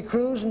with Nicky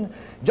Cruz and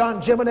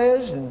John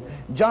Jimenez and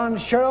John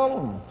Sherrill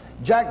and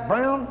Jack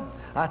Brown.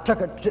 I took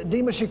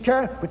Demas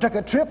Shakara. We took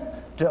a trip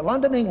to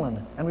London,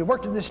 England, and we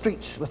worked in the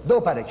streets with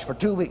dope addicts for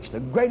 2 weeks. The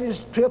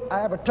greatest trip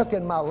I ever took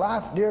in my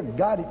life. Dear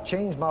God, it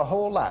changed my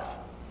whole life.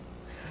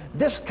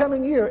 This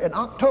coming year in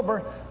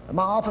October,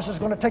 my office is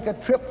going to take a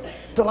trip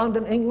to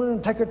London, England,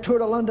 and take a tour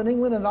to London,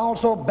 England, and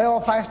also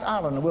Belfast,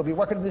 Ireland. And we'll be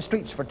working in the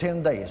streets for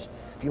 10 days.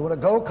 If you want to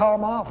go, call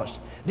my office.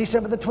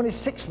 December the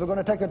 26th, we're going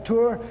to take a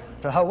tour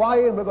to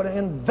Hawaii, and we're going to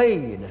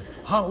invade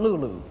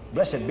Honolulu.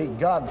 Blessed be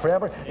God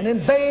forever. And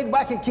invade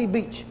Waikiki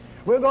Beach.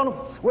 We're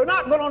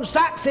not going on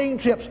sightseeing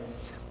trips.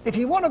 If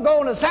you want to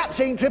go on a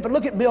sightseeing trip and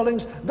look at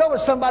buildings, go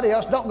with somebody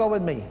else. Don't go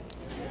with me.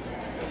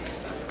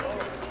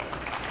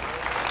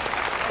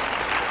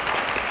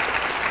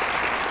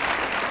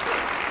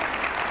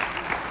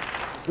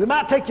 We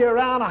might take you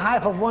around a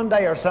half of one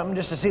day or something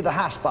just to see the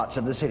high spots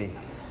of the city.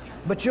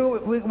 But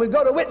we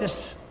go to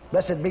witness.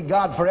 Blessed be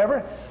God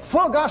forever.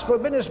 Full gospel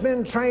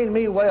businessmen trained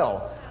me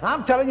well.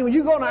 I'm telling you, when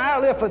you go on an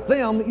airlift with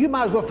them, you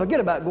might as well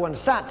forget about going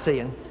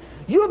sightseeing.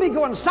 You'll be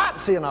going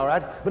sightseeing, all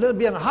right, but it'll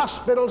be in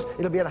hospitals,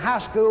 it'll be in high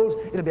schools,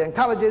 it'll be in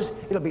colleges,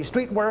 it'll be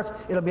street work,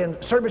 it'll be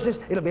in services,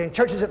 it'll be in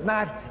churches at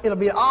night, it'll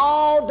be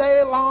all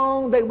day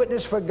long they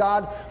witness for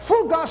God.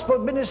 Full gospel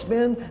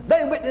businessmen,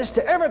 they witness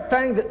to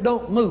everything that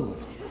don't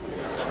move.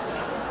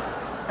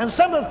 And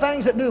some of the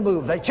things that do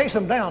move, they chase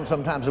them down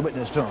sometimes to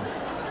witness to them.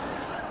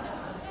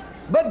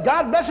 But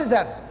God blesses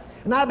that.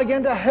 And I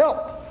began to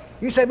help.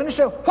 You say,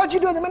 minister, what'd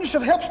you do in the ministry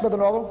of helps, Brother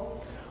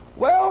Norval?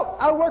 Well,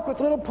 I work with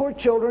little poor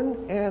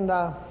children, and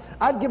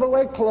I'd give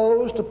away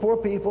clothes to poor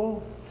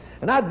people,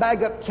 and I'd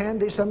bag up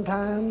candy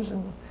sometimes,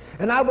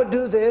 and I would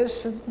do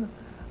this, and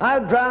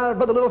I'd drive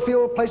Brother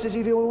Littlefield places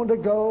if you wanted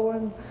to go,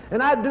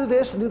 and I'd do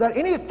this and do that.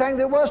 Anything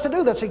there was to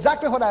do, that's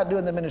exactly what I'd do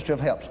in the ministry of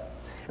helps.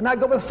 And I'd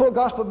go with full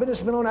gospel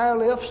businessmen on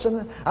airlifts,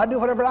 and I'd do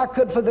whatever I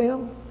could for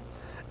them.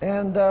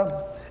 And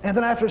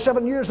then after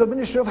 7 years of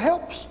ministry of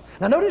helps.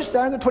 Now notice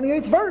there in the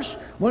 28th verse,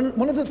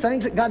 one of the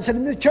things that God said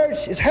in the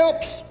church is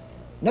helps.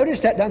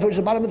 Notice that down towards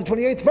the bottom of the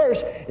 28th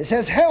verse, it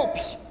says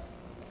helps.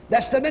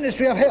 That's the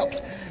ministry of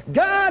helps.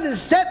 God has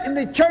set in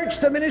the church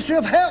the ministry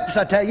of helps,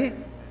 I tell you.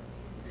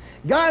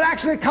 God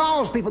actually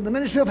calls people the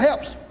ministry of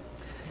helps.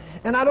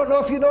 And I don't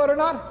know if you know it or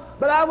not,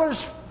 but I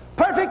was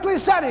perfectly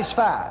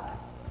satisfied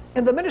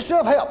in the ministry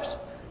of helps.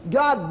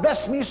 God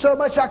blessed me so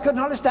much I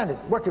couldn't understand it.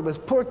 Working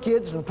with poor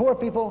kids and poor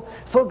people,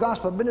 full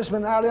gospel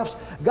businessmen and airlifts.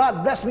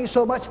 God blessed me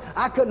so much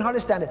I couldn't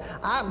understand it.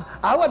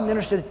 I wasn't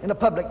interested in a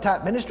public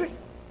type ministry.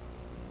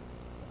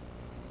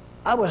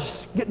 I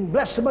was getting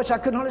blessed so much I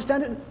couldn't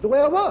understand it the way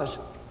I was.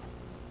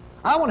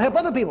 I want to help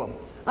other people.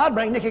 I'd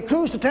bring Nicky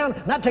Cruz to town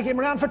and I'd take him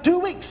around for 2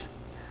 weeks.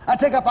 I'd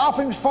take up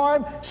offerings for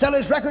him, sell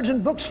his records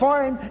and books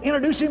for him,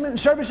 introduce him in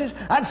services.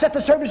 I'd set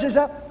the services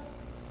up.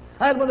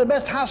 I had one of the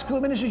best high school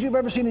ministries you've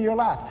ever seen in your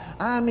life.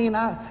 I mean,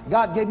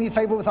 God gave me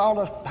favor with all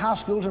the high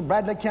schools in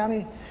Bradley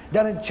County,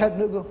 down in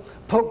Chattanooga,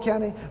 Polk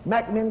County,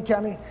 McMinn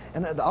County,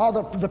 and all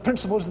the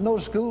principals in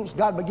those schools.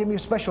 God would give me a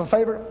special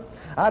favor.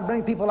 I'd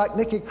bring people like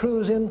Nicky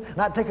Cruz in, and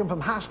I'd take them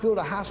from high school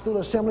to high school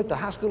assembly to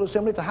high school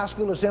assembly to high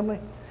school assembly.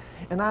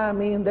 And I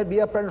mean, they'd be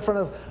up there in front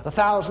of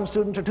 1,000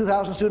 students or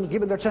 2,000 students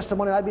giving their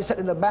testimony, and I'd be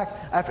sitting in the back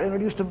after I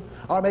introduced them,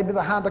 or maybe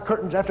behind the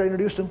curtains after I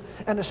introduced them,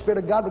 and the Spirit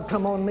of God would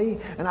come on me,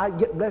 and I'd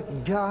get blessed.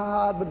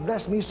 God would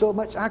bless me so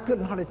much, I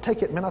couldn't hardly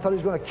take it, man. I thought He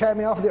was going to carry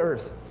me off the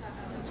earth.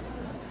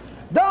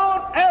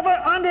 Don't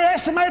ever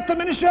underestimate the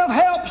ministry of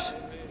helps.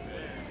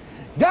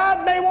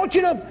 God may want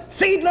you to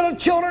feed little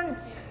children,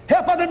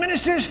 help other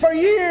ministers for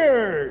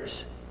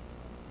years.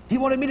 He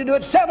wanted me to do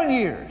it 7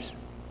 years.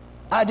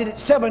 I did it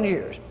 7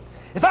 years.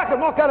 If I could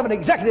walk out of an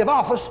executive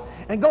office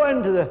and go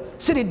into the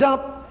city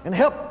dump and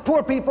help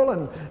poor people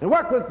and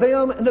work with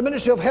them in the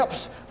ministry of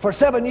helps for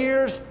 7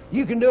 years,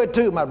 you can do it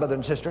too, my brother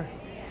and sister.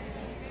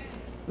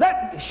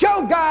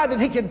 Show God that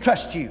He can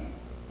trust you,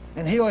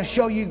 and He'll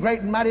show you great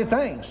and mighty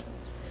things.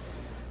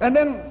 And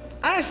then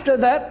after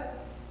that,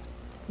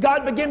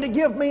 God began to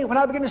give me, when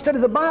I began to study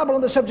the Bible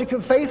on the subject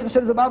of faith and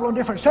study the Bible on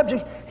different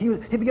subjects, He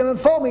began to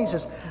unfold me. He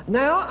says,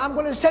 now I'm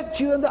going to set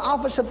you in the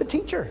office of the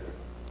teacher.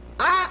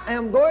 I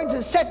am going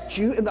to set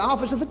you in the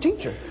office of the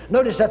teacher.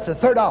 Notice that's the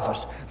third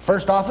office.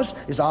 First office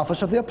is the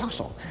office of the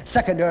apostle.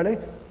 Secondarily,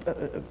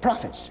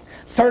 prophets.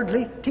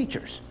 Thirdly,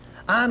 teachers.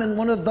 I'm in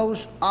one of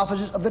those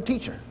offices of the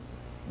teacher,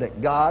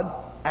 that God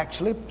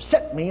actually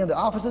set me in the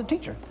office of the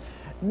teacher.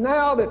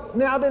 Now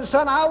then,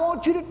 son, I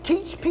want you to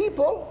teach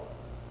people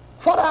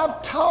what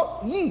I've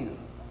taught you.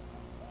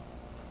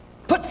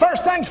 Put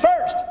first things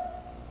first.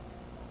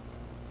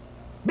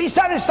 Be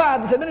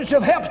satisfied with the ministry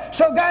of help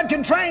so God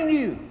can train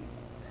you.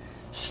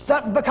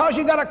 Because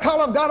you got a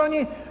call of God on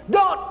you,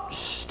 don't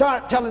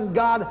start telling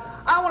God,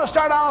 I want to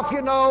start off,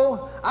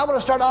 I want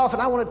to start off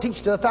and I want to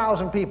teach to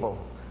 1,000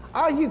 people.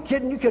 Are you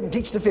kidding? You couldn't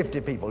teach to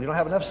 50 people. You don't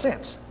have enough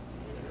sense.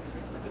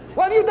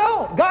 Well, you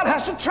don't. God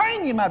has to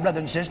train you, my brother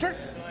and sister.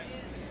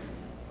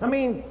 I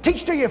mean,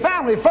 teach to your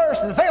family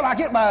first, and if they like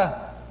it,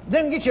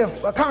 then get you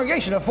a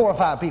congregation of 4 or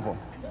 5 people.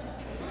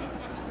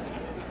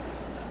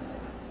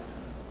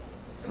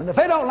 And if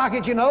they don't like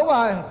it, you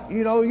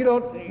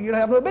don't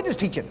have no business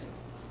teaching.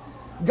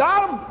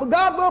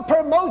 God will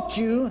promote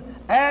you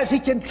as He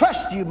can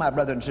trust you, my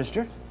brother and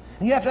sister.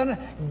 And you have to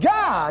understand,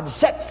 God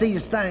sets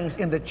these things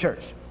in the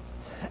church.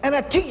 And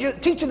a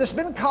teacher that's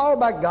been called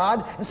by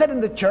God and set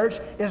in the church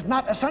is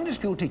not a Sunday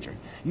school teacher.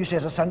 You say,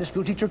 is a Sunday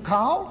school teacher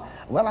called?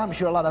 Well, I'm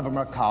sure a lot of them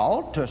are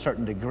called to a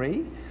certain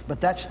degree, but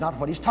that's not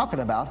what He's talking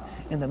about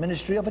in the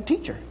ministry of a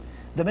teacher.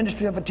 The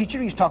ministry of a teacher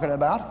He's talking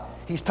about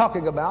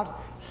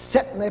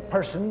setting a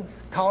person,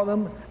 calling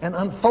them, and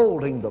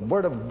unfolding the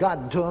Word of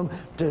God to them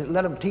to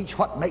let them teach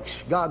what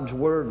makes God's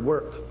Word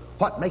work.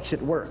 What makes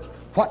it work?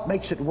 What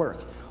makes it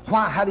work?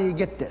 Why? How do you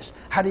get this?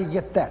 How do you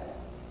get that?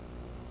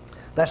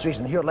 That's the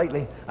reason here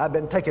lately I've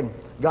been taking,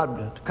 God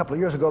a couple of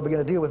years ago began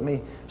to deal with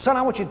me. Son,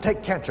 I want you to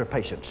take cancer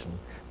patients and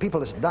people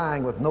that's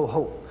dying with no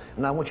hope,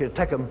 and I want you to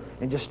take them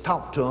and just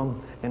talk to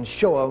them and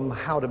show them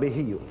how to be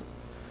healed.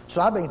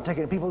 So I've been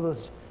taking people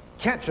with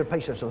cancer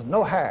patients with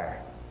no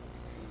hair,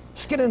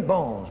 skin and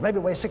bones, maybe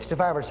weigh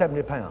 65 or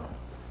 70 pounds,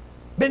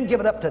 been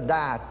given up to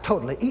die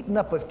totally, eaten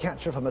up with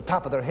cancer from the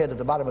top of their head to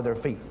the bottom of their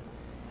feet.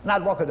 And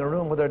I'd walk in the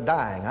room where they're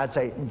dying. I'd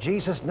say, in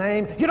Jesus'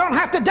 name, you don't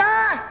have to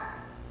die.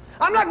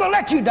 I'm not going to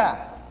let you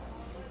die.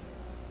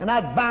 And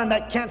I'd bind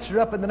that cancer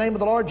up in the name of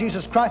the Lord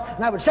Jesus Christ,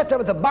 and I would sit there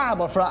with the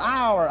Bible for an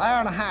hour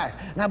and a half,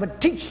 and I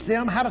would teach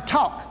them how to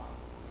talk.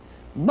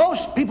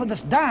 Most people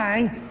that's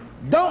dying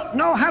don't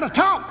know how to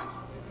talk.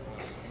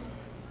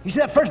 You see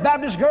that First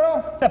Baptist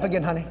girl? Up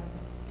again, honey.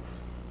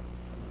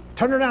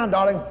 Turn her around,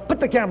 darling.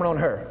 Put the camera on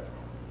her.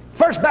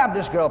 First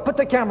Baptist girl, put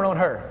the camera on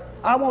her.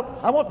 I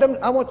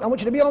want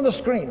you to be on the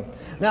screen.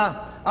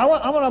 Now, I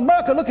want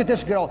America to look at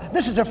this girl.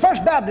 This is the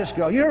First Baptist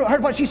girl. You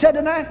heard what she said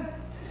tonight?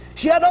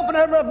 She had to open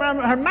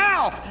her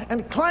mouth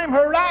and claim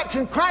her rights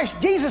in Christ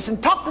Jesus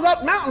and talk to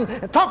that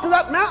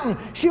mountain.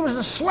 She was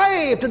a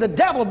slave to the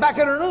devil back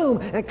in her room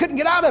and couldn't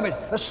get out of it.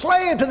 A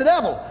slave to the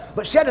devil.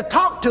 But she had to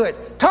talk to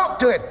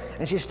it.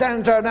 And she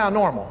stands there now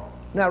normal.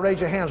 Now raise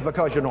your hands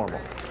because you're normal.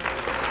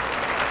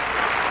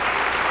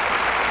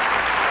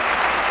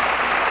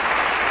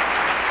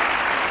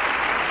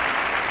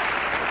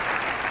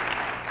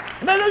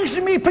 They're not used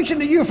to me preaching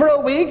to you for a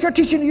week or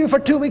teaching to you for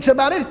 2 weeks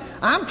about it.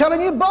 I'm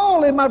telling you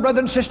boldly, my brother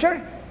and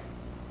sister,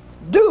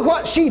 do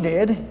what she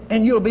did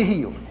and you'll be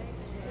healed.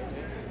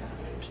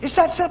 It's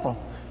that simple.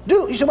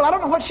 You say, well, I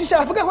don't know what she said.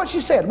 I forgot what she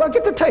said. Well,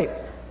 get the tape.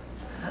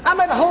 I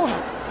made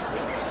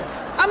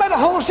a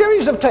whole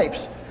series of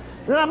tapes.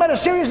 Then I made a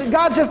series that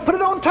God said, put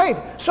it on tape.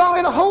 So I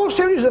made a whole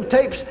series of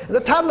tapes. The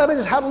title of it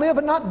is How to Live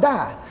and Not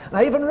Die. And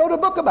I even wrote a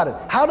book about it,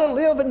 How to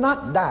Live and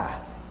Not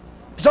Die.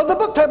 It's on the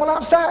book table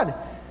outside.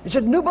 It's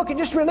a new book it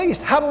just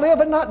released, How to Live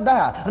and Not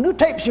Die. A new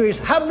tape series,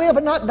 How to Live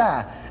and Not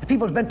Die. And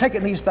people have been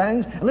taking these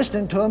things and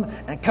listening to them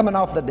and coming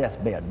off the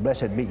deathbed.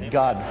 Blessed be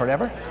God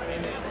forever.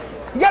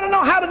 You got to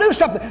know how to do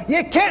something.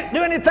 You can't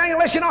do anything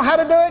unless you know how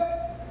to do it.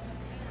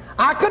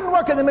 I couldn't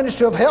work in the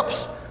ministry of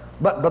helps,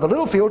 but Brother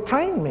Littlefield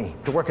trained me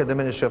to work in the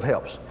ministry of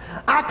helps.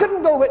 I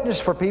couldn't go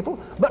witness for people,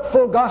 but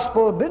full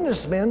gospel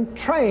businessmen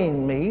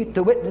trained me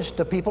to witness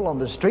to people on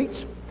the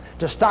streets,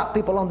 to stop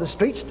people on the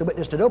streets, to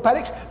witness to dope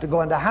addicts, to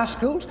go into high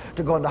schools,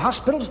 to go into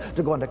hospitals,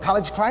 to go into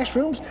college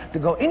classrooms, to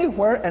go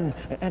anywhere and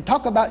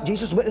talk about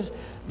Jesus.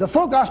 The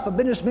full gospel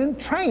businessmen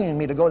trained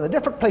me to go into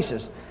different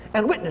places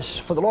and witness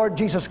for the Lord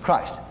Jesus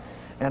Christ.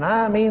 And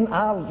I mean,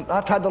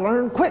 I tried to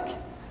learn quick.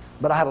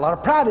 But I had a lot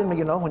of pride in me,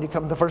 you know. When you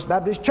come to the First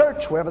Baptist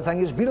Church, where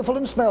everything is beautiful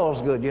and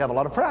smells good, you have a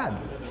lot of pride.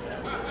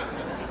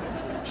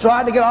 So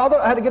I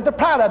had to get the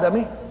pride out of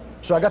me.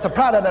 So I got the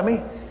pride out of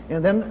me,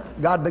 and then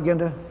God began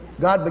to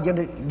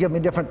give me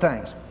different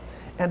things.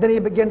 And then He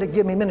began to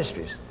give me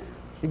ministries.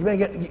 He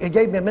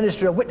gave me a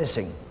ministry of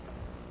witnessing,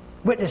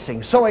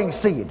 sowing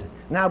seed.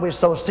 Now we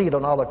sow seed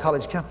on all the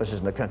college campuses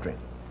in the country.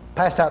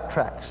 Pass out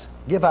tracts,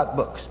 give out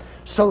books,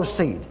 sow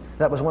seed.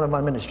 That was one of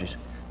my ministries.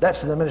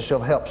 That's in the ministry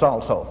of helps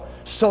also.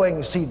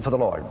 Sowing seed for the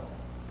Lord.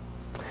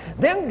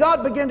 Then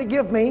God began to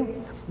give me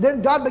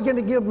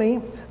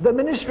the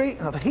ministry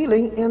of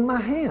healing in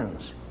my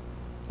hands,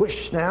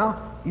 which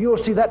now you'll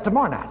see that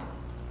tomorrow night.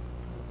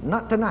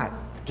 Not tonight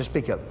to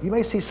speak of. You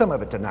may see some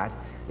of it tonight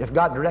if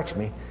God directs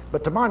me,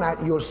 but tomorrow night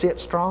you'll see it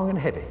strong and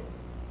heavy.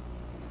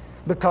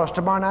 Because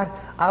tomorrow night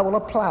I will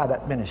apply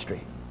that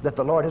ministry that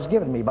the Lord has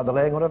given me by the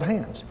laying on of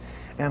hands.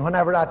 And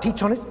whenever I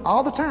teach on it,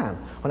 all the time,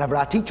 whenever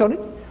I teach on it,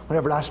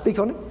 whenever I speak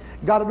on it,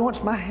 God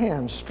anoints my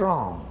hands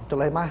strong to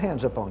lay my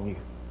hands upon you.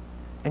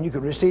 And you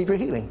can receive your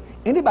healing.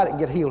 Anybody can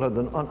get healed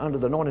under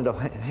the anointing of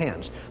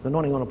hands, the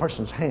anointing on a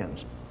person's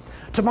hands.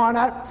 Tomorrow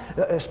night,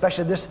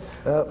 especially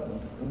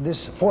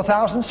this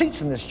 4,000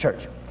 seats in this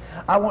church,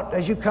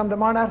 as you come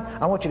tomorrow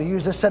night, I want you to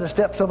use this set of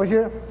steps over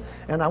here,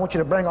 and I want you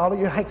to bring all of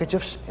your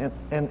handkerchiefs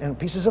and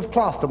pieces of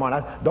cloth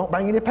tomorrow night. Don't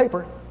bring any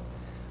paper.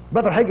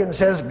 Brother Hagin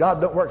says God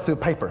don't work through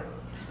paper.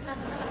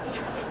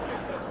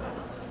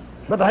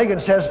 Brother Hagin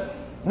says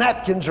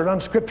napkins are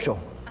unscriptural.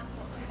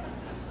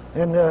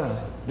 And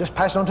just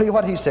pass on to you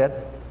what he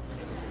said.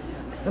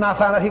 And I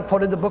found out he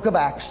quoted the book of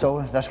Acts,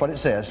 so that's what it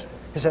says.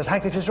 It says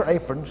handkerchiefs or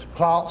aprons,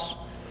 cloths.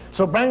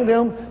 So bring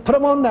them, put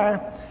them on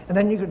there, and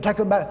then you can take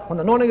them back. When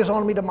the anointing is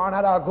on me tomorrow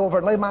night, I'll go over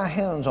and lay my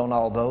hands on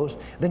all those.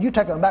 Then you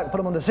take them back and put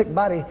them on the sick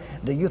body.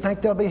 Do you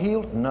think they'll be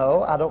healed?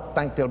 No, I don't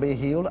think they'll be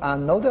healed. I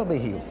know they'll be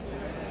healed.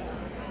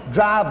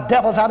 Drive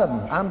devils out of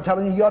them. I'm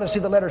telling you, you ought to see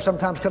the letter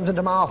sometimes comes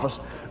into my office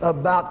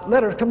about,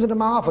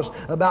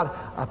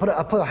 I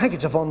put a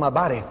handkerchief on my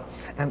body,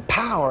 and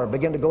power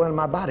began to go into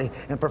my body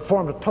and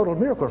perform a total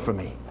miracle for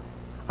me.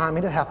 I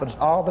mean, it happens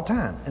all the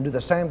time, and do the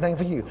same thing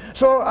for you.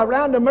 So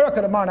around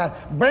America tomorrow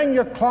night, bring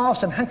your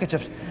cloths and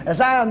handkerchiefs. As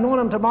I anoint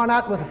them tomorrow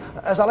night,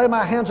 as I lay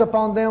my hands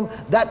upon them,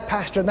 that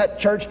pastor in that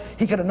church,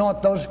 he can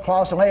anoint those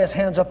cloths and lay his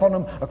hands upon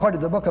them according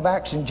to the book of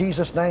Acts in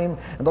Jesus' name,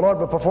 and the Lord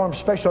will perform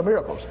special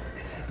miracles.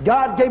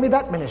 God gave me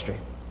that ministry,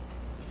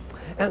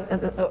 and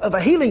of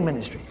a healing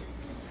ministry.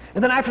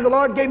 And then after the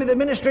Lord gave me the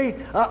ministry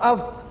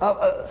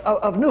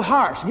of new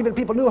hearts, giving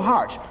people new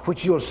hearts,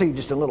 which you'll see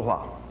just in a little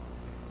while.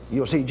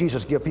 You'll see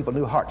Jesus give people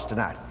new hearts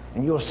tonight,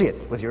 and you'll see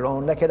it with your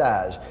own naked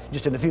eyes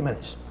just in a few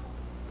minutes.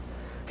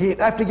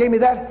 After he gave me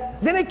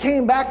that, then he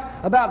came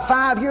back about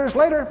 5 years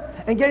later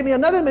and gave me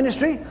another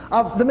ministry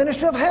of the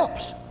ministry of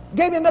helps.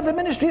 Gave me another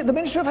ministry, the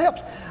ministry of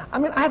helps. I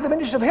mean, I had the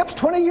ministry of helps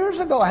 20 years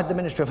ago. I had the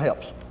ministry of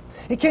helps.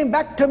 He came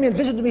back to me and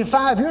visited me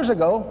 5 years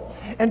ago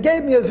and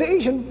gave me a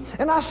vision,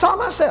 and I saw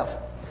myself.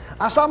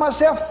 I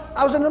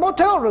was in a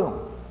motel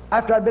room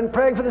after I'd been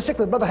praying for the sick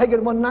with Brother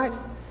Hagin one night,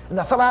 and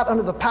I fell out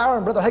under the power,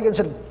 and Brother Hagin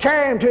said,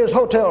 carry him to his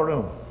hotel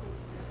room.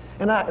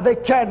 And they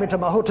carried me to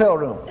my hotel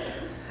room.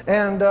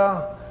 And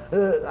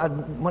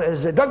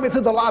as they drug me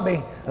through the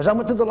lobby, as I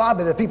went through the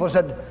lobby, the people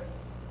said,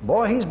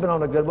 boy, he's been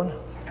on a good one.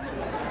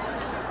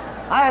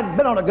 I hadn't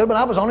been on a good one,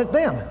 I was on it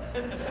then.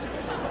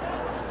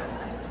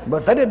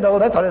 But they didn't know,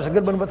 they thought it was a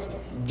good one with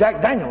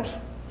Jack Daniels.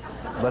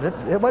 But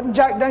it wasn't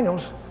Jack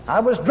Daniels. I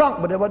was drunk,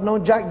 but it wasn't no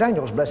Jack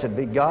Daniels, blessed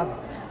be God.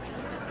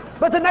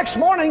 But the next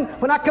morning,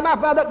 when I come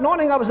out by that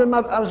morning, I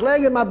was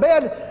laying in my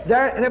bed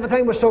there, and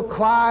everything was so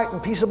quiet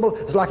and peaceable.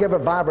 It's like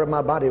every fiber of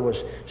my body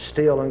was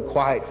still and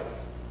quiet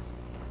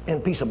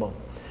and peaceable.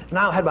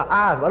 Now I had my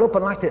eyes wide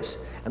open like this,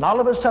 and all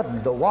of a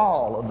sudden, the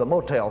wall of the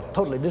motel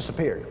totally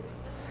disappeared.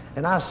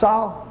 And I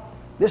saw,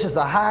 this is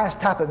the highest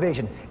type of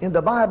vision. In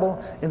the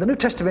Bible, in the New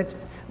Testament,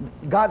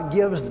 God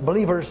gives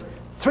believers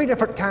 3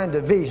 different kinds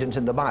of visions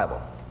in the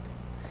Bible.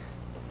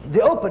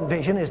 The open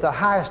vision is the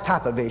highest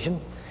type of vision.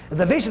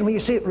 The vision when you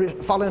see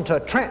it fall into a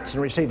trance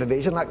and receive a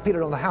vision, like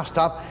Peter on the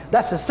housetop,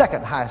 that's the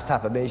second highest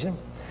type of vision.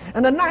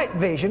 And the night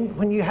vision,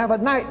 when you have a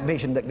night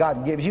vision that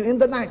God gives you in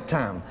the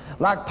nighttime,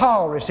 like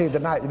Paul received a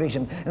night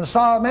vision and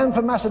saw a man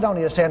from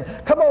Macedonia saying,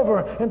 come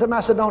over into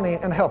Macedonia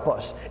and help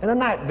us, in a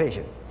night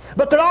vision.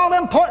 But they're all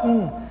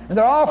important, and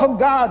they're all from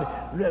God.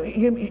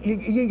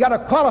 You got to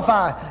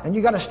qualify, and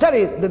you got to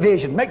study the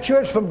vision. Make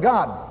sure it's from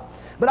God.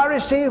 But I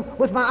received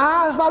with my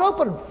eyes wide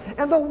open,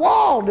 and the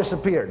wall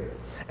disappeared.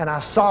 And I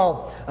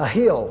saw a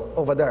hill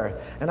over there,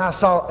 and I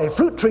saw a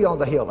fruit tree on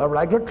the hill, a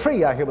regular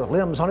tree out here with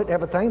limbs on it,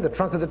 everything, the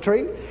trunk of the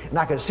tree, and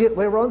I could see it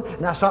way around,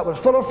 and I saw it was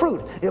full of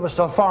fruit. It was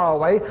so far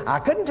away, I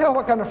couldn't tell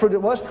what kind of fruit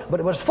it was, but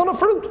it was full of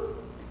fruit.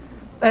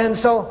 And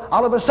so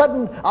all of a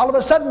sudden,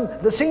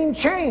 the scene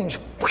changed.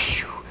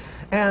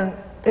 And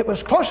it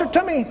was closer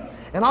to me.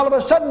 And all of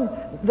a sudden,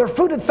 their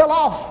fruit had fell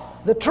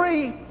off the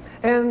tree.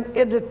 And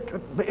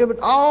it was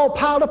all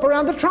piled up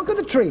around the trunk of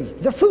the tree.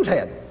 The fruit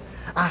had.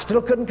 I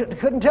still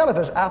couldn't tell if it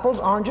was apples,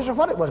 oranges, or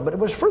what it was, but it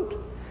was fruit.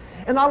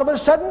 And all of a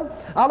sudden,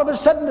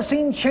 the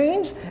scene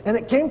changed, and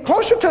it came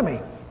closer to me.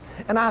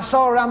 And I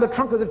saw around the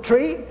trunk of the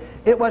tree,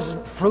 it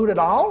wasn't fruit at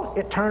all.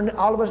 It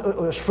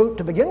was fruit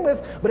to begin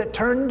with, but it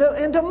turned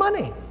into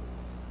money.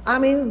 I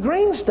mean,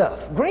 green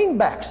stuff,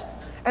 greenbacks.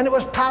 And it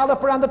was piled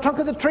up around the trunk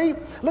of the tree,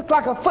 looked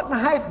like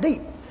 1.5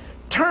 feet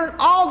deep.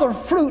 All the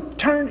fruit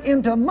turned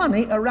into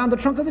money around the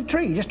trunk of the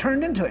tree, just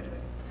turned into it.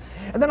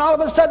 And then all of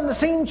a sudden the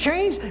scene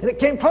changed, and it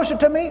came closer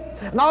to me,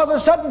 and all of a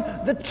sudden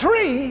the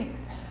tree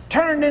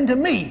turned into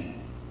me.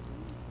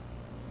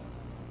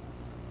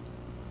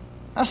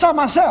 I saw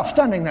myself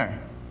standing there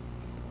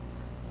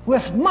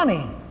with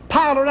money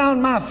piled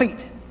around my feet,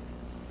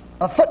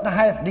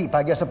 1.5 feet deep,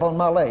 I guess, upon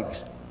my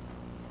legs.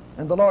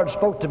 And the Lord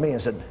spoke to me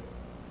and said,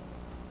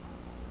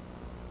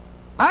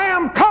 I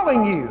am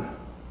calling you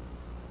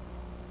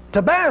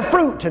to bear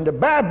fruit and to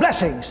bear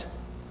blessings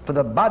for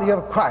the body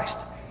of Christ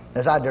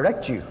as I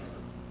direct you.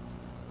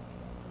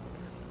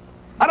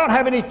 I don't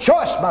have any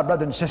choice, my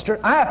brother and sister.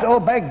 I have to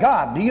obey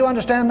God. Do you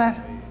understand that?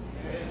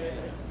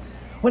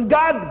 When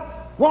God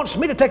wants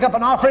me to take up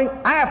an offering,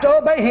 I have to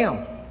obey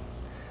Him.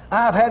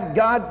 I've had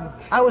God,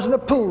 I was in a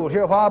pool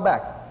here a while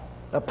back,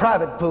 a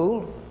private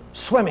pool,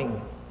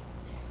 swimming.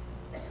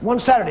 One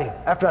Saturday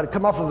after I'd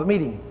come off of a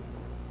meeting,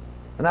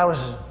 and I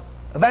was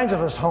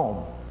evangelist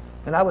home,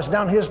 and I was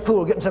down his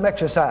pool getting some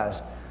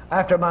exercise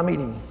after my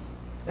meeting,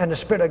 and the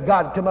Spirit of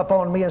God come up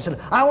on me and said,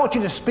 I want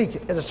you to speak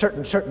at a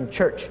certain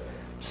church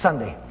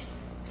Sunday.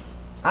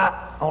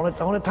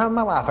 Only time in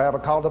my life I ever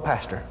called the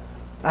pastor.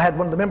 I had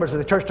one of the members of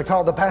the church to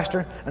call the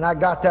pastor, and I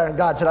got there and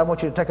God said, I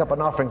want you to take up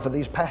an offering for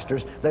these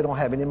pastors. They don't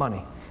have any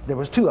money. There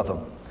was 2 of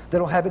them. They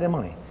don't have any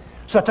money.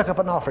 So I took up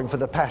an offering for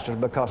the pastors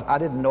because I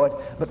didn't know it,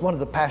 but one of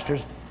the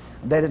pastors,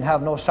 they didn't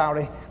have no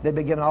salary. They'd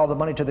been giving all the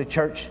money to the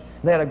church.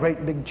 They had a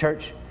great big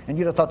church, and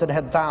you'd have thought they'd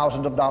had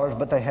thousands of dollars,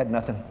 but they had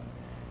nothing.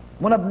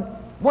 One of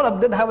them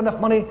didn't have enough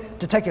money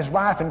to take his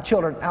wife and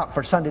children out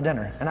for Sunday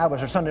dinner, and I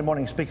was their Sunday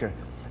morning speaker.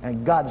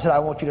 And God said, I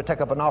want you to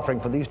take up an offering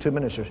for these 2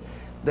 ministers.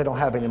 They don't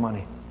have any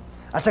money.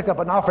 I took up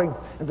an offering,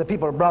 and the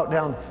people brought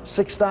down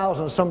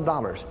 $6,000 some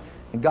dollars.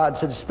 And God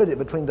said, split it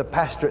between the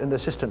pastor and the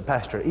assistant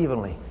pastor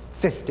evenly,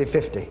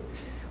 50-50.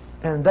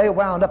 And they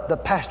wound up, the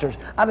pastors,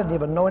 I didn't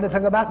even know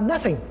anything about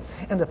nothing.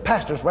 And the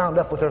pastors wound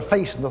up with their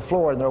face on the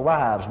floor and their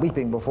wives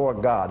weeping before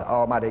God,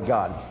 Almighty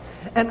God.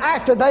 And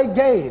after they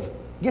gave,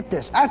 get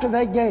this, after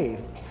they gave,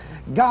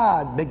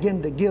 God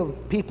began to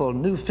give people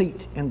new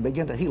feet and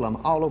began to heal them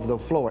all over the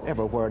floor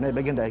everywhere. And they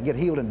began to get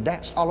healed and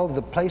dance all over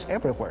the place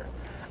everywhere.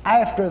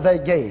 After they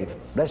gave,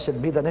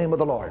 blessed be the name of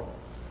the Lord.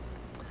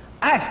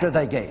 After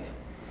they gave.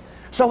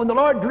 So when the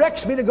Lord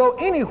directs me to go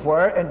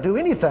anywhere and do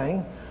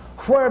anything,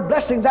 where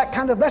blessing, that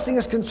kind of blessing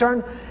is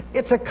concerned,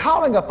 it's a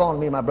calling upon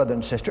me, my brother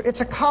and sister.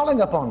 It's a calling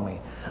upon me.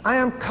 I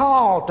am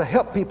called to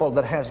help people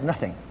that has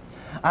nothing.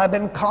 I've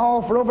been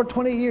called for over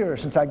 20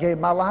 years since I gave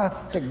my life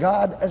to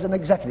God as an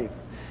executive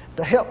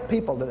to help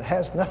people that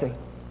has nothing.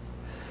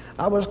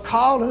 I was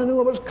called, and I knew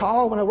I was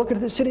called when I worked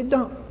at the city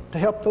dump to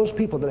help those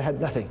people that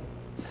had nothing.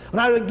 When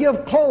I would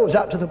give clothes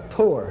out to the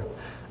poor,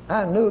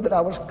 I knew that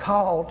I was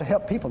called to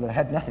help people that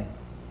had nothing.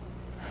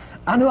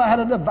 I knew I had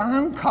a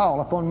divine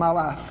call upon my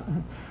life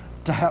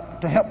to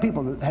help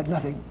people that had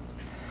nothing.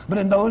 But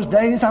in those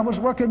days, I was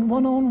working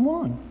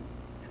one-on-one.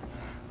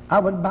 I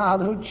would buy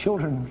little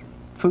children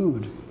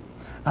food.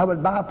 I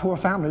would buy poor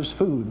families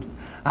food.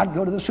 I'd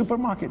go to the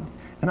supermarket,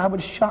 and I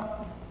would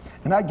shop,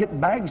 and I'd get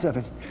bags of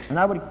it, and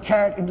I would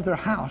carry it into their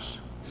house.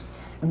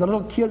 And the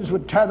little kids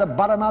would tear the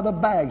bottom out of the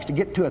bags to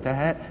get to it. They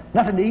had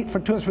nothing to eat for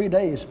 2 or 3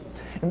 days.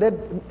 And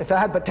if I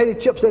had potato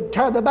chips, they'd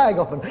tear the bag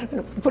open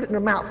and put it in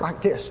their mouth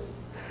like this.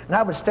 And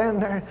I would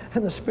stand there,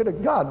 and the Spirit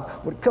of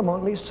God would come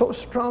on me so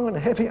strong and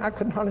heavy I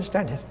couldn't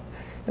understand it.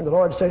 And the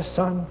Lord says,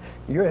 son,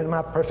 you're in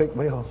my perfect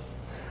will.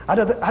 I'd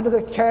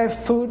rather carry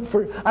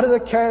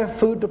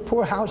food to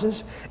poor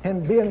houses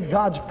and be in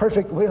God's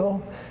perfect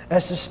will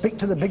as to speak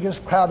to the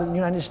biggest crowd in the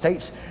United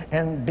States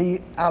and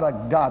be out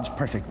of God's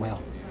perfect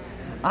will.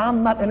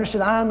 I'm not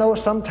interested. I know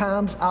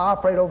sometimes I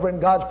operate over in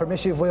God's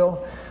permissive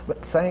will,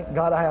 but thank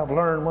God I have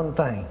learned one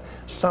thing.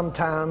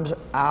 Sometimes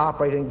I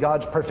operate in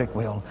God's perfect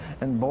will.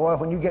 And boy,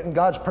 when you get in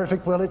God's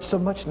perfect will, it's so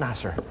much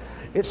nicer.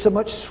 It's so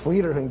much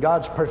sweeter in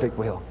God's perfect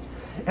will.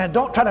 And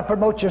don't try to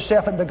promote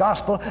yourself in the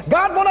gospel.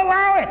 God won't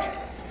allow it.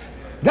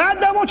 God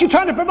don't want you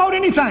trying to promote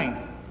anything.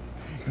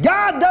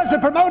 God does the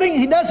promoting.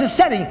 He does the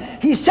setting.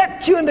 He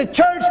sets you in the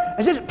church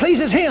as it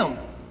pleases Him.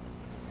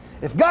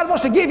 If God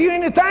wants to give you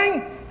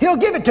anything, He'll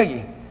give it to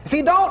you. If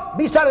He don't,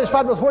 be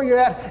satisfied with where you're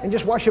at and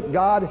just worship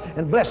God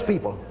and bless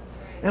people.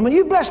 And when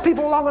you bless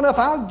people long enough,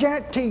 I'll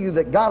guarantee you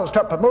that God will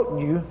start promoting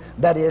you.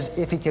 That is,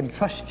 if He can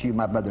trust you,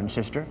 my brother and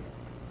sister.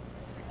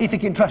 If He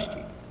can trust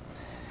you.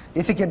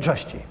 If He can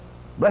trust you.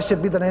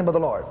 Blessed be the name of the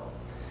Lord.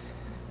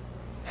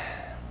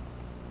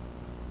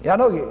 Yeah, I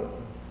know you.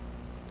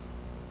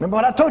 Remember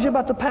what I told you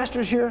about the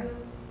pastors here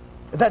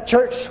at that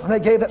church when they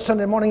gave that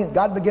Sunday morning,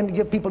 God began to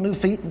give people new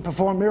feet and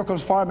perform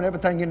miracles for them and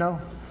everything, you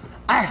know?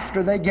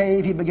 After they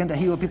gave, he began to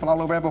heal people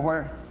all over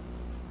everywhere.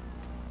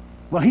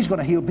 Well, he's going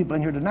to heal people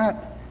in here tonight.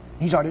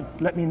 He's already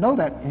let me know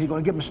that. And he's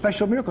going to give them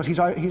special miracles. He's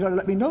already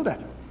let me know that.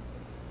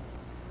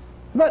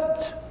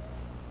 But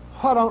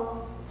why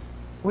don't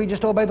we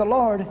just obey the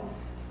Lord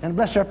and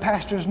bless our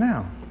pastors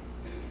now?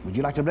 Would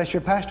you like to bless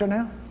your pastor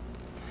now?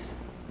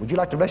 Would you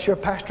like to bless your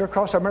pastor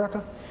across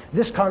America?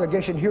 This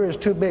congregation here is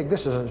too big.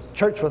 This is a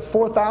church with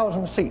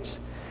 4,000 seats.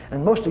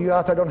 And most of you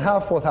out there don't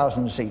have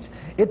 4,000 seats.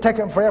 It'd take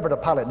them forever to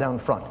pile it down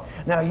front.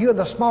 Now, you in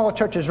the small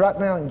churches right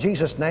now, in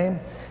Jesus' name,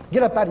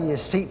 get up out of your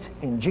seat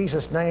in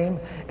Jesus' name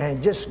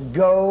and just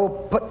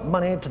go put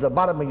money to the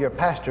bottom of your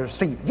pastor's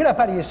feet. Get up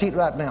out of your seat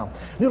right now.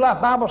 New Life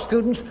Bible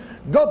students,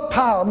 go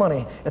pile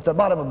money at the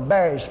bottom of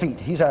Barry's feet.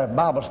 He's our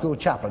Bible school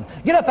chaplain.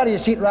 Get up out of your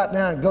seat right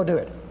now and go do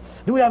it.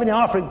 Do we have any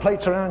offering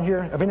plates around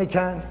here of any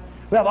kind?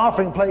 We have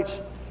offering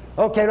plates?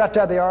 Okay, right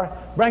there they are.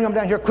 Bring them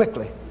down here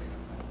quickly.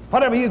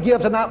 Whatever you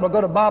give tonight will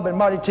go to Bob and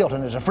Marty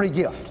Tilton as a free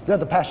gift. They're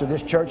the pastor of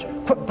this church.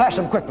 Pass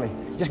them quickly.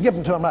 Just give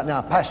them to them right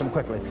now. Pass them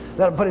quickly.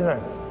 Let them put in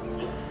there.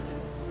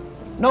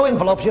 No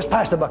envelopes, just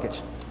pass the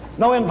buckets.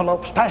 No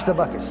envelopes, pass the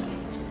buckets.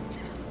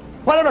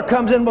 Whatever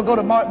comes in will go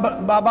to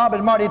Bob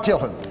and Marty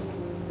Tilton.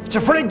 It's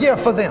a free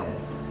gift for them.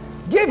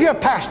 Give your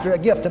pastor a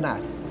gift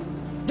tonight.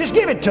 Just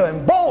give it to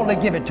him. Boldly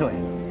give it to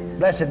him.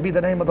 Blessed be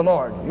the name of the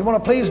Lord. You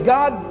want to please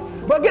God?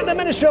 Well, get the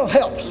ministry of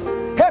helps.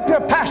 Help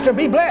your pastor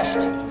be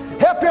blessed.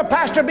 Help your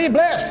pastor be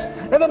blessed.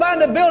 Everybody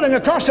in the building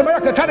across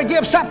America try to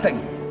give something.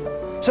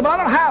 So, but I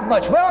don't have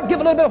much. Well,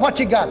 give a little bit of what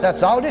you got,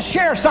 that's all. Just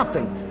share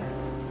something.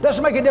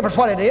 Doesn't make a difference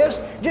what it is.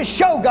 Just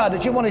show God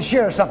that you want to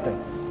share something.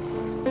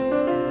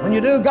 When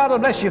you do, God will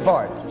bless you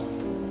for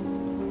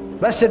it.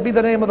 Blessed be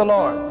the name of the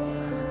Lord.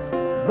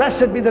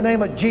 Blessed be the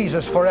name of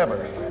Jesus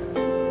forever.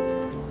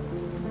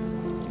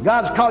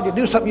 God's called you to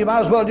do something, you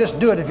might as well just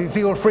do it if you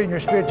feel free in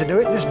your spirit to do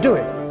it. Just do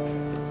it.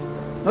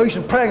 No use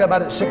in praying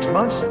about it 6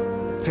 months.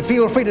 If you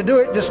feel free to do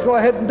it, just go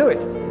ahead and do it.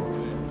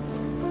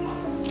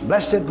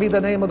 Blessed be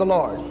the name of the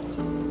Lord.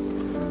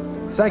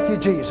 Thank you,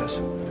 Jesus.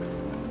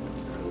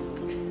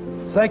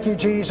 Thank you,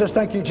 Jesus.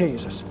 Thank you,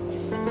 Jesus.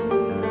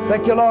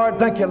 Thank you, Lord.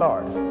 Thank you,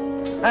 Lord.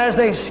 As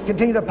they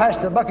continue to pass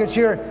the buckets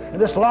here in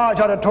this large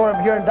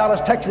auditorium here in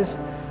Dallas, Texas,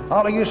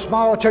 all of you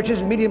small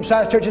churches and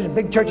medium-sized churches and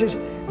big churches,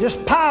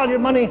 just pile your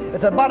money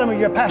at the bottom of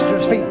your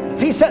pastor's feet.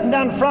 If he's sitting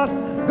down front,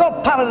 go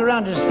pile it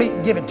around his feet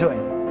and give it to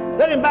him.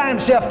 Let him buy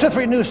himself 2 or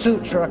 3 new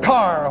suits or a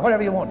car or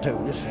whatever you want to.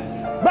 Just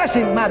bless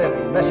him mightily.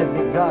 Blessed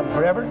be God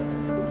forever.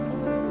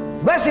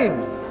 Bless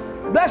him.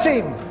 Bless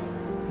him.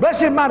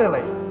 Bless him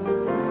mightily.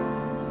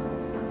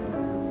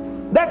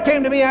 That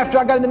came to me after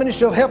I got in the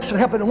ministry of helps and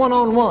helping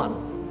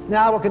one-on-one.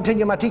 Now I will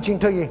continue my teaching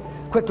to you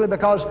quickly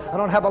because I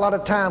don't have a lot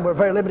of time. We're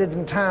very limited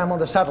in time on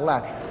the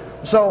satellite.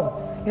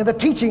 So in the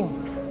teaching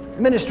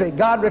ministry,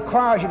 God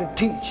requires you to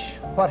teach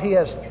what he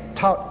has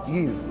taught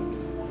you.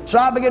 So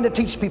I began to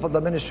teach people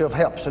the ministry of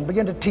helps and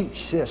began to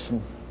teach this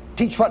and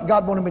teach what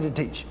God wanted me to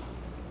teach.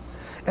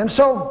 And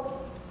so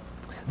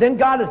then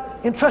God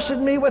entrusted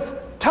me with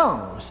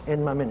tongues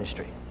in my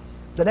ministry.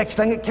 The next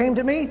thing that came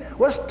to me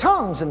was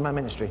tongues in my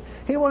ministry.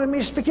 He wanted me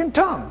to speak in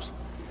tongues.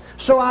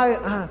 So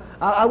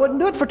I wouldn't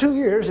do it for 2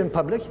 years in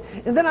public,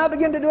 and then I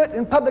began to do it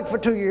in public for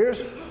 2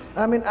 years.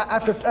 I mean,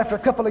 after a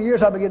couple of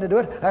years, I began to do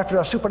it. After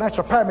a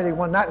supernatural prayer meeting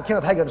one night in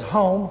Kenneth Hagin's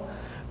home,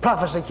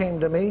 prophecy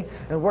came to me,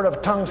 and word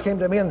of tongues came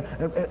to me,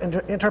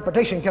 and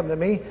interpretation came to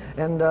me,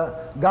 and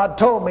God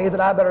told me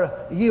that I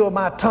better yield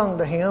my tongue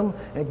to him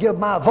and give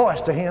my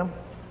voice to him,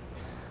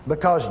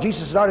 because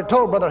Jesus had already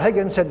told Brother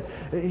Hagin, said,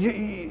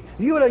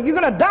 you're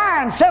going to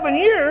die in 7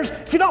 years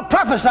if you don't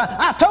prophesy.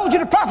 I told you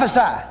to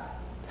prophesy.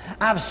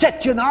 I've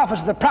set you in the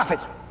office of the prophet.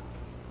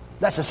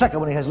 That's the second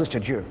one he has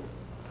listed here.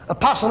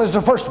 Apostle is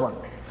the first one.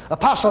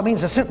 Apostle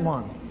means a sent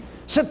one.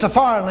 Sent to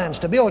foreign lands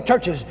to build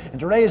churches and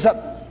to raise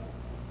up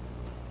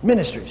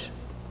ministries.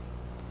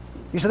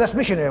 You say that's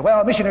missionary.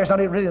 Well, missionary is not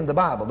really in the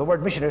Bible. The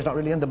word missionary is not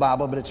really in the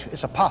Bible, but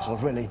it's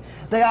apostles really.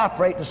 They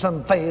operate in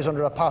some phase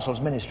under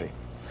apostles' ministry.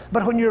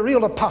 But when you're a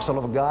real apostle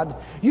of God,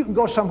 you can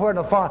go somewhere in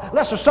a far.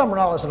 Lester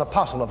Summerall is an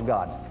apostle of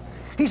God.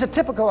 He's a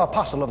typical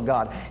apostle of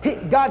God.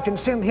 God can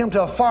send him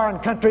to a foreign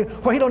country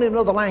where he don't even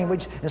know the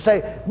language and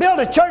say, build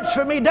a church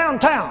for me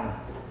downtown.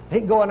 He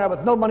can go in there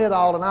with no money at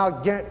all, and I'll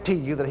guarantee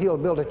you that he'll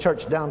build a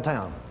church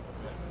downtown.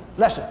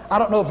 Lester, I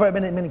don't know if very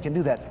many can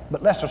do that,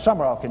 but Lester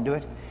Summerall can do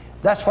it.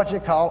 That's what you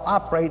call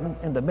operating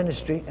in the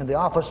ministry in the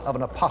office of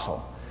an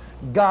apostle.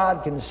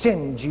 God can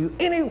send you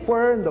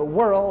anywhere in the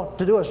world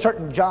to do a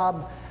certain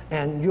job,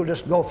 and you'll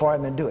just go for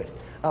him and do it.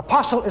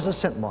 Apostle is a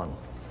sent one.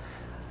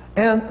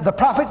 And the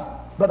prophet,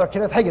 Brother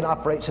Kenneth Hagin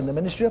operates in the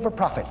ministry of a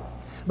prophet,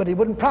 but he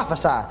wouldn't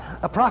prophesy.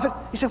 A prophet,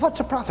 you say, what's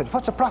a prophet?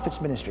 What's a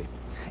prophet's ministry?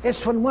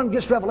 It's when one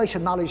gets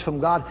revelation knowledge from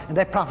God and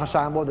they prophesy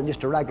more than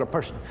just a regular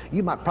person.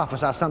 You might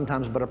prophesy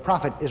sometimes, but a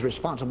prophet is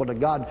responsible to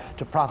God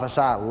to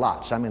prophesy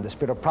lots. I mean, the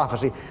spirit of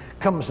prophecy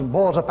comes and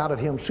boils up out of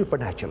him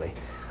supernaturally.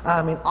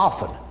 I mean,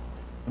 often.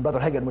 And Brother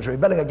Hagin was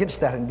rebelling against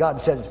that, and God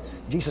said,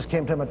 Jesus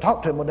came to him and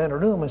talked to him in a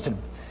room and said,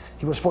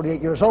 he was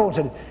 48 years old,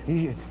 and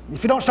said,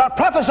 if you don't start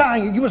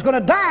prophesying, you was going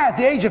to die at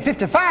the age of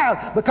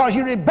 55 because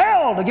you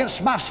rebelled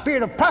against my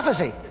spirit of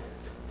prophecy.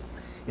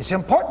 It's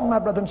important, my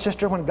brother and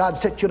sister, when God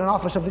sets you in an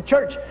office of the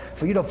church,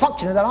 for you to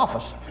function in that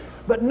office.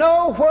 But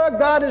know where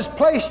God has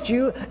placed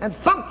you and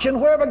function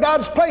wherever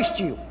God's placed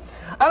you.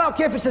 I don't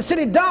care if it's the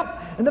city dump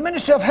and the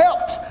ministry of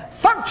helps.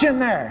 Function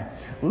there.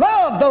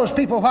 Love those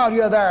people while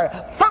you're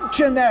there.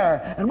 Function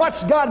there and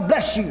watch God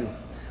bless you.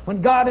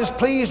 When God is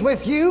pleased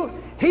with you,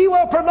 He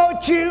will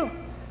promote you.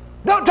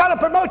 Don't try to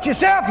promote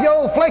yourself, you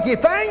old flaky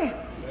thing.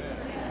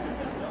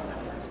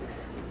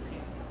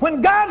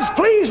 When God's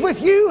pleased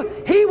with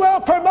you, He will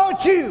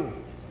promote you.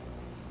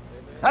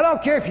 I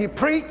don't care if you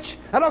preach.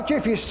 I don't care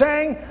if you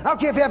sing. I don't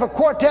care if you have a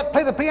quartet,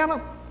 play the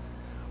piano.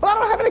 Well, I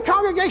don't have any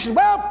congregation.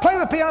 Well, play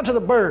the piano to the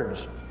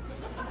birds.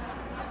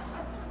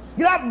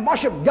 Get out and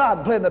worship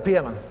God playing the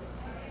piano.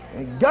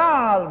 And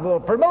God will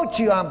promote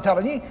you, I'm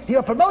telling you.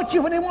 He'll promote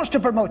you when He wants to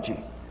promote you.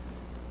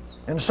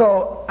 And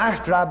so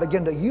after I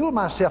began to yield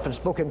myself and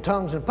spoke in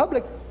tongues in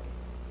public,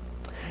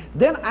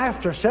 then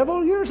after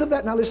several years of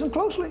that, now listen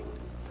closely,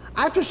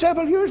 after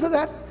several years of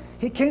that,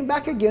 He came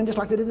back again, just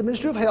like they did the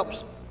ministry of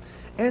helps,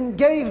 and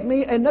gave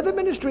me another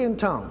ministry in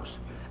tongues,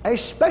 a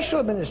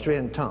special ministry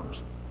in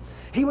tongues.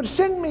 He would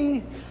send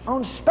me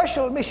on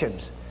special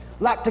missions,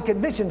 like to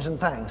conventions and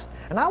things.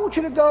 And I want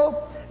you to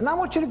go, and I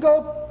want you to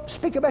go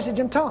speak a message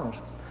in tongues.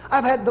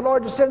 I've had the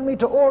Lord to send me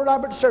to Oral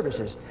Roberts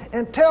services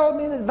and tell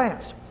me in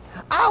advance,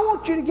 I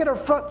want you to get a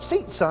front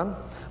seat, son,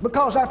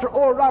 because after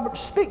Oral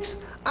Roberts speaks,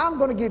 I'm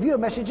going to give you a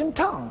message in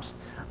tongues.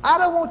 I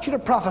don't want you to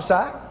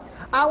prophesy.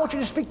 I want you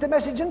to speak the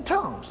message in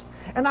tongues.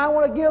 And I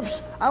want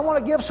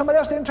to give somebody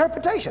else the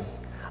interpretation.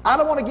 I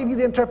don't want to give you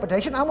the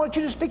interpretation. I want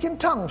you to speak in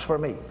tongues for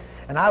me.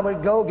 And I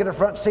would go get a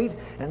front seat,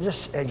 and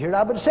here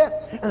I would sit.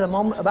 And the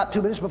moment, about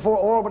 2 minutes before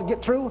Oral would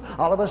get through,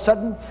 all of a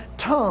sudden,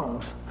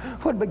 tongues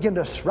would begin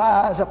to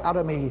rise up out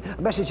of me,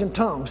 a message in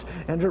tongues,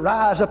 and to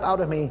rise up out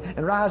of me,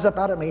 and rise up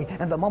out of me.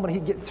 And the moment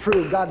he'd get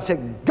through, God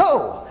said,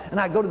 go! And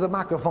I'd go to the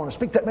microphone and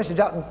speak that message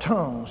out in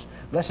tongues.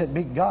 Blessed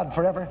be God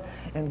forever.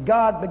 And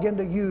God began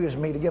to use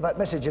me to give that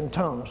message in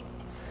tongues.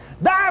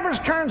 Divers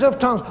kinds of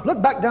tongues.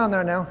 Look back down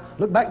there now.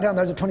 Look back down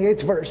there to the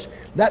 28th verse.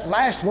 That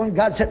last one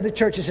God said in the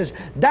church, it says,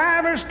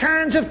 divers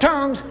kinds of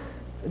tongues.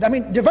 I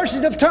mean,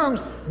 diversity of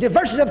tongues.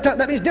 Diversity of tongues.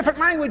 That means different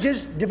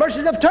languages.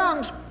 Diversity of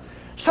tongues.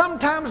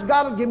 Sometimes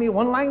God will give me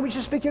one language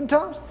to speak in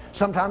tongues.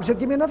 Sometimes He'll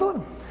give me another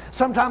one.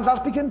 Sometimes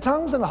I'll speak in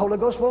tongues and the Holy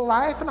Ghost will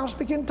laugh and I'll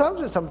speak in tongues.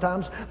 And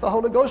sometimes the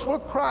Holy Ghost will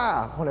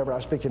cry whenever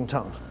I speak in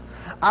tongues.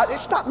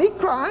 It's not me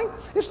crying.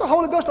 It's the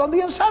Holy Ghost on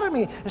the inside of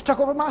me. It's took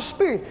over my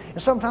spirit.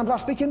 And sometimes I'll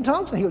speak in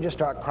tongues and He'll just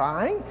start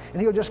crying.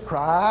 And He'll just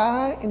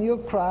cry and He'll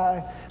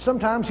cry.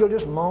 Sometimes He'll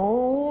just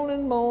moan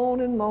and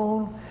moan and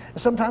moan.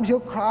 And sometimes He'll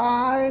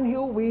cry and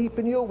He'll weep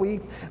and He'll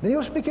weep. Then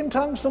He'll speak in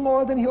tongues some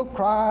more. Then He'll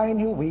cry and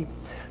He'll weep.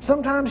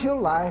 Sometimes He'll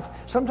laugh.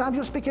 Sometimes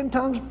He'll speak in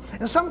tongues.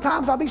 And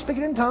sometimes I'll be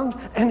speaking in tongues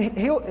and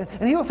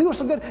He'll feel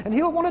so good and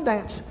He'll want to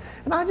dance.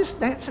 And I just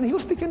dance and He'll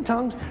speak in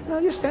tongues. And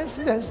I just dance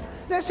and dance.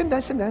 Dance and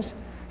dance and dance.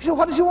 He said,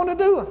 what does He want to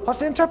do? What's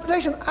the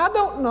interpretation? I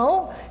don't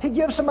know. He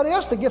gives somebody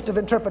else the gift of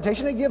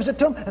interpretation. He gives it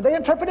to them, and they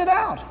interpret it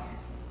out.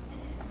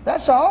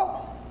 That's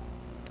all.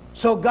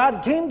 So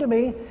God came to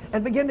me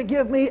and began to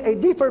give me a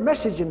deeper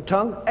message in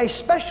tongues, a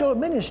special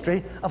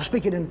ministry of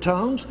speaking in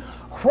tongues,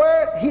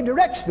 where He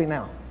directs me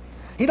now.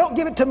 He don't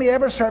give it to me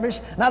every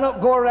service, and I don't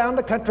go around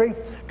the country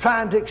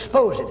trying to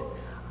expose it.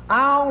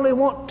 I only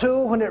want to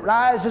when it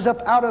rises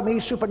up out of me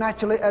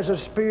supernaturally as the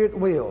Spirit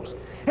wills.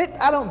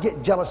 I don't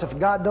get jealous if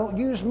God don't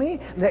use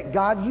me. Let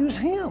God use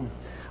Him.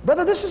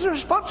 Brother, this is a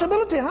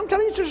responsibility. I'm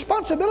telling you, it's a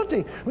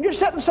responsibility. When you're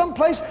sitting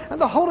someplace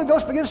and the Holy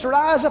Ghost begins to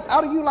rise up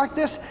out of you like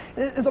this,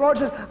 and the Lord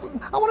says,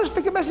 I want to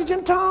speak a message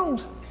in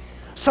tongues.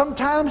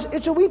 Sometimes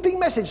it's a weeping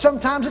message.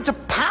 Sometimes it's a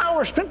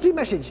power, strengthening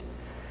message.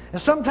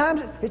 And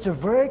sometimes it's a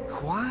very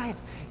quiet,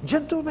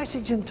 gentle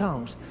message in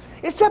tongues.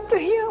 It's up to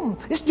Him.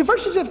 It's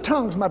diversity of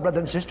tongues, my brother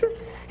and sister.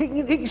 He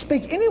can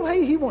speak any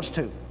way He wants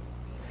to.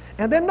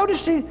 And then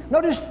notice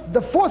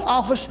the fourth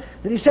office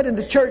that He said in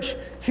the church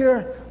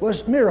here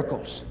was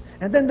miracles.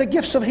 And then the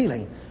gifts of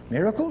healing.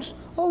 Miracles?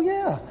 Oh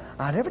yeah,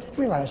 I never did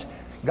realize.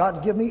 God's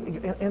given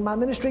me, in my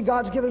ministry,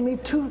 God's given me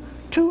two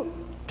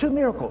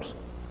miracles.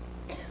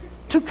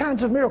 Two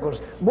kinds of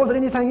miracles, more than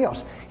anything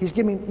else. He's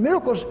given me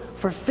miracles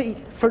for feet,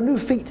 for new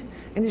feet.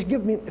 And He's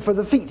given me, for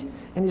the feet.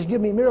 And He's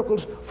given me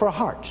miracles for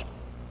hearts.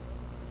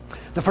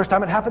 The first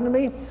time it happened to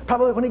me,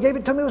 probably when He gave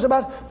it to me, was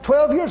about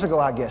 12 years ago,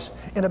 I guess,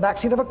 in the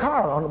backseat of a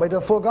car on the way to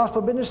a full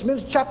gospel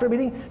business chapter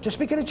meeting to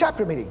speak at a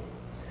chapter meeting.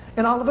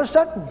 And all of a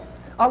sudden,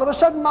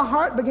 my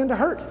heart began to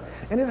hurt.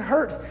 And it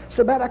hurt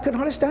so bad I couldn't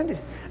hardly stand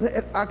it.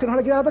 And I couldn't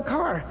hardly get out of the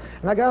car.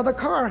 And I got out of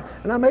the car,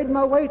 and I made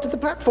my way to the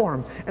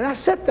platform. And I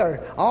sat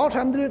there all the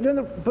time during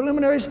the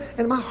preliminaries,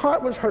 and my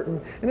heart was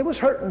hurting. And it was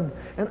hurting.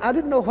 And I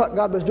didn't know what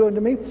God was doing to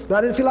me, but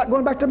I didn't feel like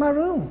going back to my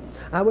room.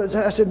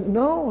 I said,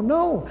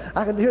 no.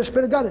 I could hear the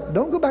Spirit of God.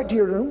 Don't go back to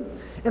your room.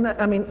 And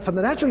I mean, from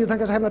the natural, you think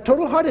I was having a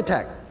total heart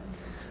attack.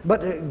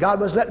 But God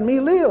was letting me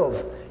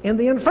live in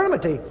the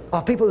infirmity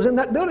of people who was in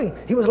that building.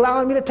 He was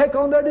allowing me to take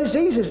on their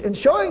diseases and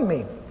showing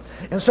me.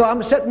 And so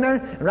I'm sitting there,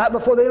 and right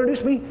before they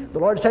introduced me, the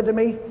Lord said to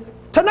me,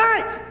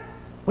 tonight,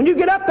 when you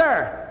get up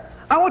there,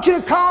 I want you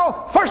to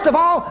call, first of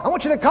all, I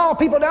want you to call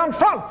people down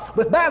front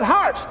with bad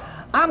hearts.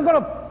 I'm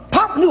going to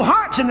pump new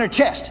hearts in their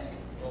chest.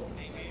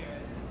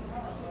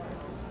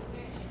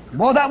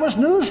 Well, that was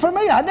news for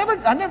me. I never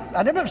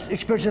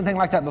experienced anything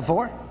like that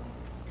before.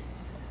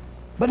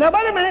 But now,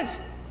 wait a minute.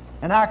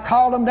 And I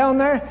called them down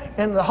there,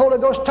 and the Holy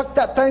Ghost took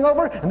that thing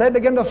over, and they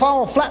began to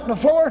fall flat on the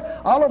floor,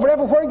 all over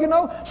everywhere, you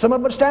know. Some of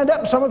them would stand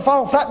up, and some would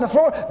fall flat on the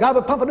floor. God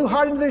would pump a new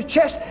heart into their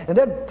chest, and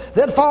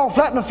they'd fall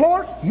flat on the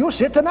floor. You'll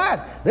see it tonight.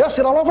 They'll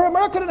sit all over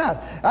America tonight.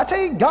 I tell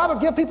you, God will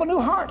give people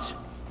new hearts,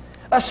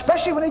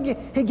 especially when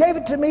He gave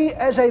it to me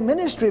as a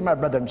ministry, my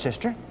brother and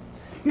sister.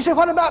 You say,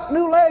 what about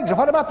new legs? Or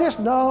what about this?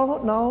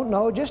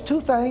 No, just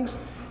two things.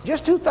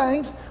 Just two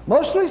things,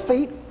 mostly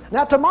feet.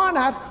 Now, tomorrow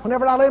night,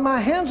 whenever I lay my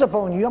hands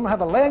upon you, I'm going to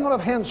have a laying on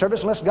of hands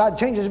service unless God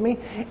changes me.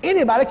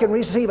 Anybody can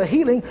receive a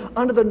healing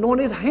under the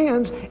anointed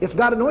hands if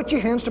God anoints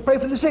your hands to pray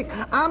for the sick.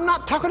 I'm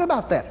not talking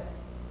about that.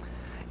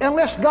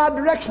 Unless God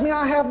directs me,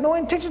 I have no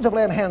intentions of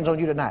laying hands on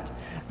you tonight.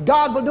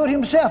 God will do it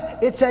Himself.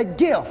 It's a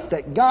gift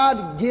that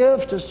God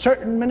gives to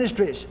certain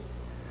ministries.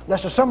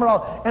 Lester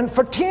Summerall, and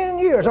for 10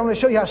 years, I'm going to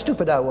show you how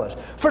stupid I was.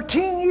 For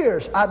 10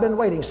 years, I've been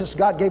waiting since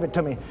God gave it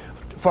to me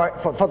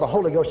for the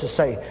Holy Ghost to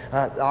say,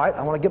 all right,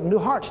 I want to give them new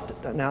hearts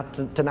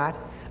tonight.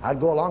 I'd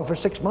go along for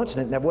 6 months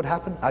and it never would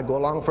happen. I'd go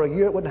along for a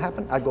year, it wouldn't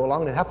happen. I'd go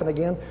along and it happened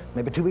again.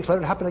 Maybe 2 weeks later,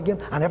 it happened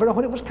again. I never know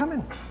when it was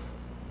coming.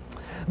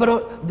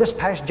 But this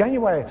past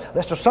January,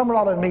 Lester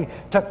Summerall and me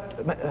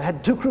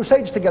had 2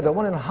 crusades together,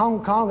 one in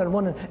Hong Kong and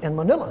one in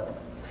Manila.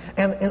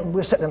 And we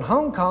were sitting in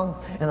Hong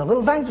Kong, and a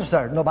little evangelist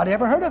there. Nobody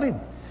ever heard of him.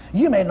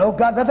 You may know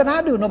God better than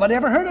I do. Nobody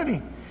ever heard of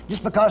him.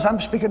 Just because I'm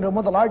speaking to one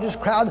of the largest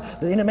crowd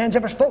that any man's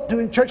ever spoke to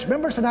in church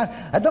members tonight,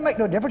 that don't make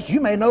no difference.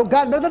 You may know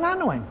God better than I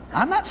know Him.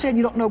 I'm not saying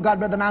you don't know God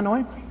better than I know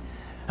Him.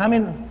 I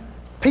mean,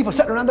 people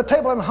sitting around the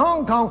table in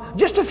Hong Kong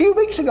just a few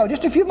weeks ago,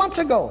 just a few months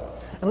ago.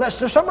 And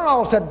Lester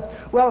Summerall said,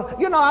 well,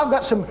 you know, I've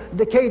got some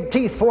decayed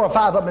teeth, 4 or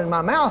 5 of them in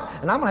my mouth,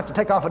 and I'm going to have to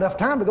take off enough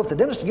time to go to the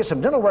dentist to get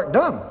some dental work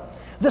done.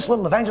 This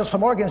little evangelist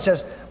from Oregon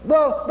says,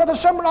 well, Brother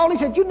Summerall, he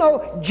said, you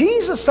know,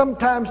 Jesus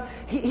sometimes,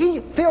 he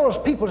fills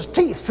people's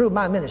teeth through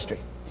my ministry.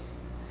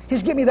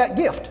 He's given me that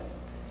gift.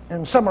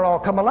 And Summerall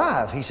come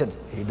alive. He said,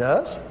 He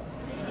does?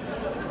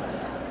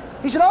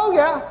 He said, oh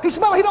yeah. He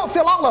said, well, He don't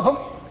fill all of them.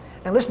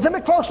 And listen to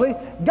me closely,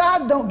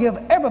 God don't give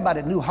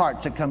everybody new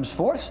hearts that comes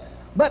forth.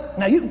 But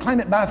now you can claim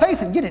it by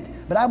faith and get it,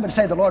 but I would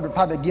say the Lord would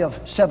probably give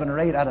 7 or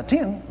 8 out of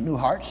 10 new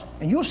hearts,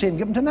 and you'll see Him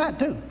give them tonight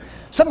too.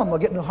 Some of them will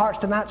get new hearts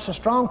tonight so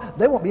strong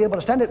they won't be able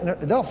to stand it,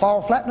 and they'll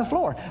fall flat on the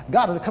floor.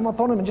 God will come up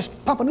on them and just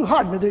pump a new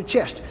heart into their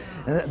chest,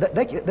 and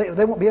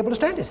they won't be able to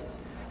stand it.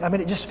 I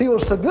mean, it just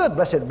feels so good.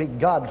 Blessed be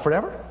God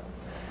forever.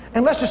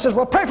 And Lester says,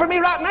 well, pray for me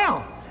right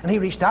now. And he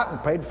reached out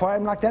and prayed for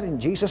him like that in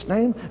Jesus'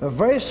 name. A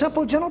very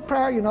simple, gentle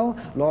prayer, you know.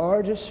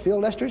 Lord, just fill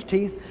Lester's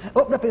teeth.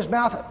 Opened up his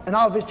mouth, and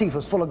all of his teeth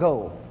was full of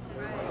gold.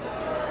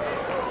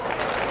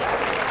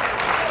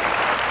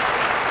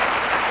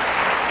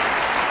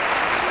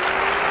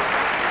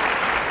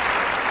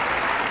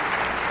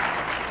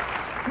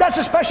 That's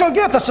a special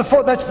gift. That's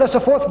the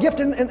fourth gift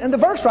in the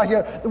verse right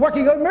here. The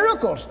working of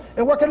miracles.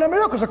 And working of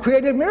miracles, a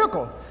creative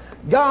miracle.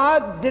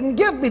 God didn't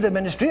give me the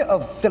ministry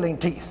of filling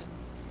teeth.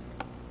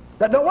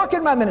 That don't work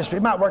in my ministry.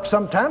 It might work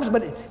sometimes,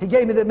 but He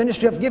gave me the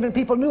ministry of giving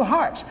people new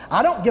hearts.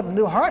 I don't give them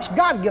new hearts.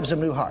 God gives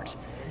them new hearts.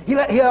 He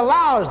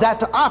allows that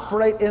to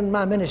operate in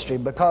my ministry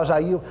because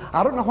I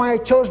don't know why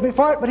He chose me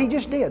for it, but He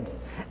just did.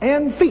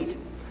 And feet.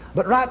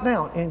 But right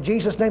now, in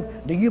Jesus' name,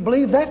 do you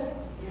believe that?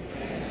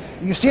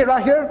 You see it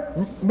right here?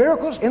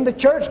 Miracles in the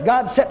church.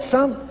 God set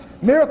some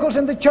miracles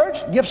in the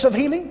church, gifts of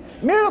healing.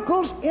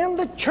 Miracles in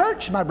the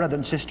church, my brother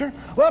and sister.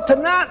 Well,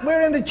 tonight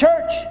we're in the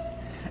church.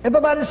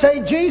 Everybody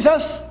say,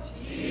 Jesus,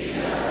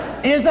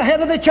 is the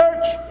head of the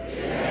church.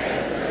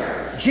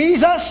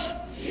 Jesus,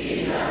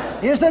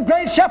 is the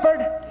great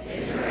shepherd.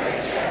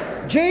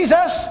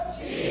 Jesus,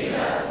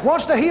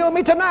 wants to heal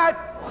me tonight.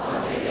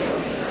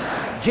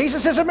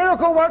 Jesus is a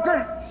miracle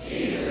worker.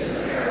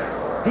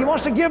 He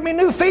wants to give me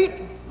new feet.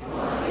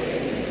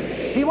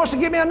 He wants to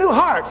give me a new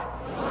heart.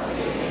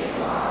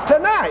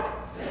 Tonight.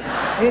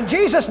 In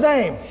Jesus'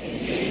 name.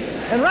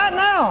 And right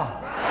now.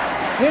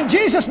 In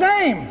Jesus'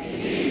 name.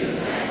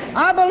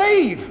 I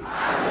believe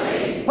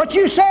what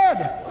you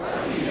said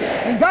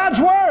in God's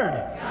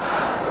Word.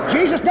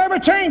 Jesus never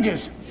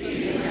changes.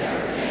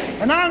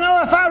 And I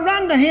know if I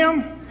run to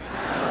Him,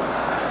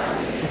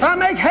 if I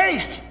make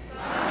haste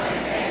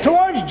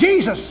towards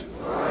Jesus,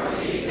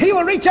 He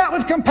will reach out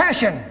with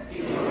compassion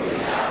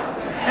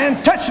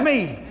and touch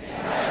me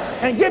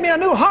and give me a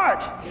new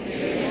heart.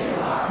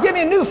 Give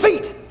me new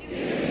feet.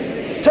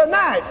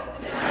 Tonight.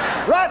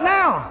 Right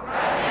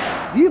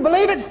now. Do you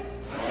believe it?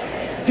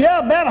 If you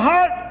have a bad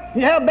heart,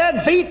 you have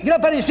bad feet, get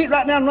up out of your seat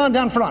right now and run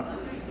down front.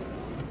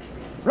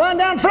 Run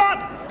down front.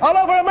 All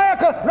over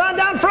America, run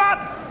down front.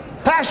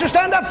 Pastor,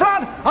 stand up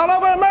front. All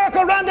over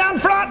America, run down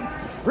front.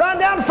 Run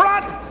down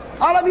front.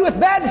 All of you with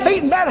bad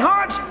feet and bad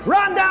hearts,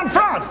 run down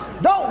front.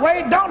 Don't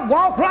wait, don't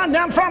walk, run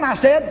down front, I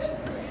said.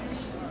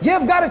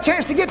 Give God a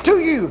chance to get to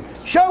you.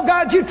 Show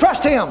God you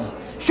trust Him.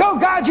 Show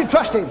God you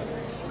trust Him.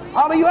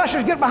 All of you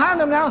ushers, get behind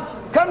them now.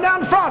 Come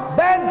down front.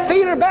 Bad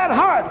feet or bad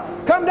heart.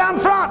 Come down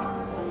front.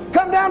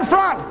 Come down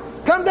front.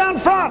 Come down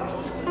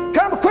front.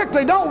 Come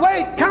quickly. Don't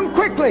wait. Come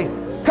quickly.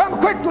 Come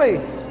quickly.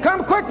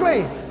 Come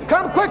quickly.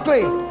 Come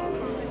quickly.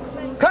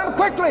 Come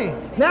quickly.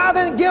 Now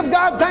then, give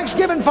God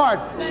thanksgiving for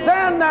it.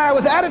 Stand there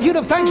with the attitude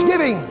of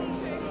thanksgiving.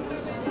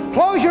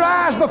 Close your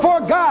eyes before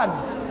God.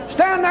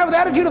 Stand there with the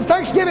attitude of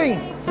thanksgiving.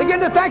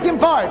 Begin to thank Him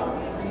for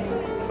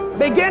it.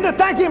 Begin to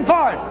thank Him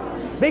for it.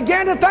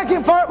 Begin to thank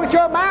Him for it with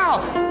your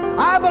mouth.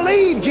 I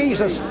believe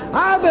Jesus.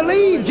 I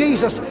believe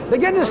Jesus.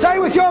 Begin to say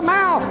with your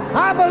mouth,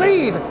 I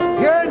believe.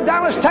 Here in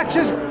Dallas,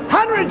 Texas,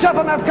 hundreds of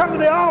them have come to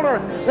the altar.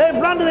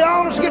 They've run to the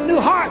altar to get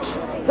new hearts.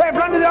 They've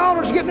run to the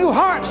altar to get new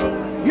hearts.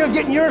 You're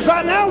getting yours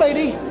right now,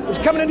 lady. It's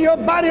coming into your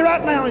body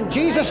right now in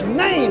Jesus'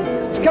 name.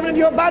 It's coming into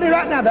your body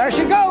right now. There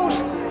she goes.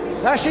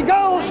 There she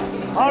goes.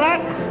 All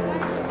right.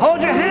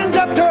 Hold your hands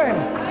up to Him.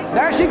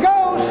 There she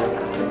goes.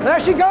 There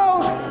she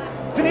goes.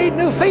 If you need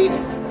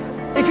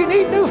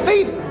new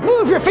feet,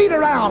 move your feet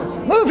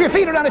around. Move your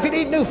feet around if you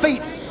need new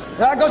feet.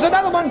 There goes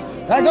another one.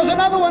 There goes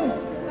another one.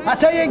 I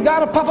tell you,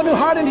 God will pump a new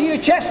heart into your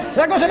chest.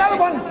 There goes another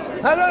one.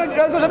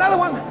 There goes another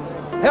one.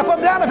 Help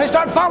them down. If they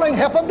start falling,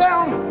 help them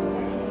down.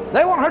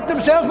 They won't hurt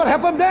themselves, but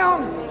help them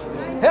down.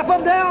 Help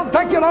them down.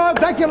 Thank you, Lord.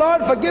 Thank you,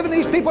 Lord, for giving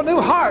these people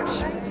new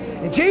hearts.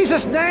 In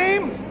Jesus'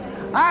 name,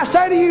 I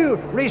say to you,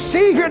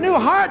 receive your new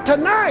heart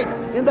tonight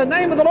in the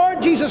name of the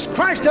Lord Jesus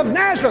Christ of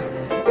Nazareth.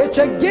 It's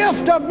a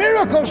gift of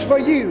miracles for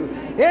you.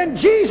 In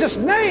Jesus'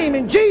 name,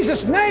 in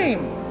Jesus'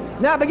 name.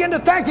 Now begin to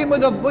thank Him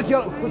with a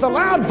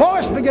loud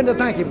voice. Begin to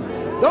thank Him.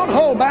 Don't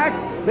hold back.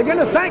 Begin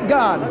to thank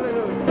God.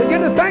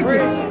 Begin to thank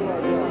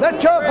Him.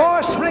 Let your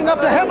voice ring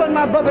up to heaven,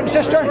 my brother and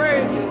sister.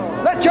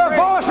 Let your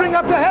voice ring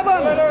up to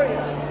heaven.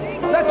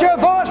 Let your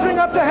voice ring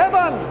up to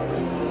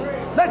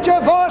heaven. Let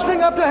your voice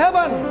ring up to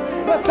heaven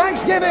with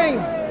thanksgiving.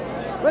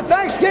 With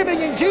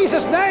thanksgiving in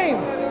Jesus' name.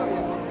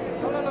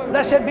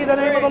 Blessed be the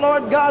name of the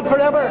Lord God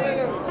forever.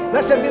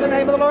 Blessed be the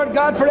name of the Lord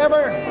God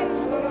forever.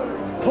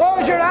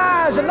 Close your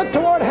eyes and look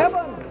toward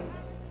heaven.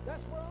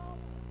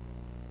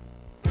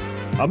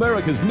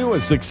 America's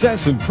newest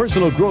success and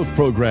personal growth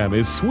program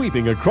is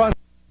sweeping across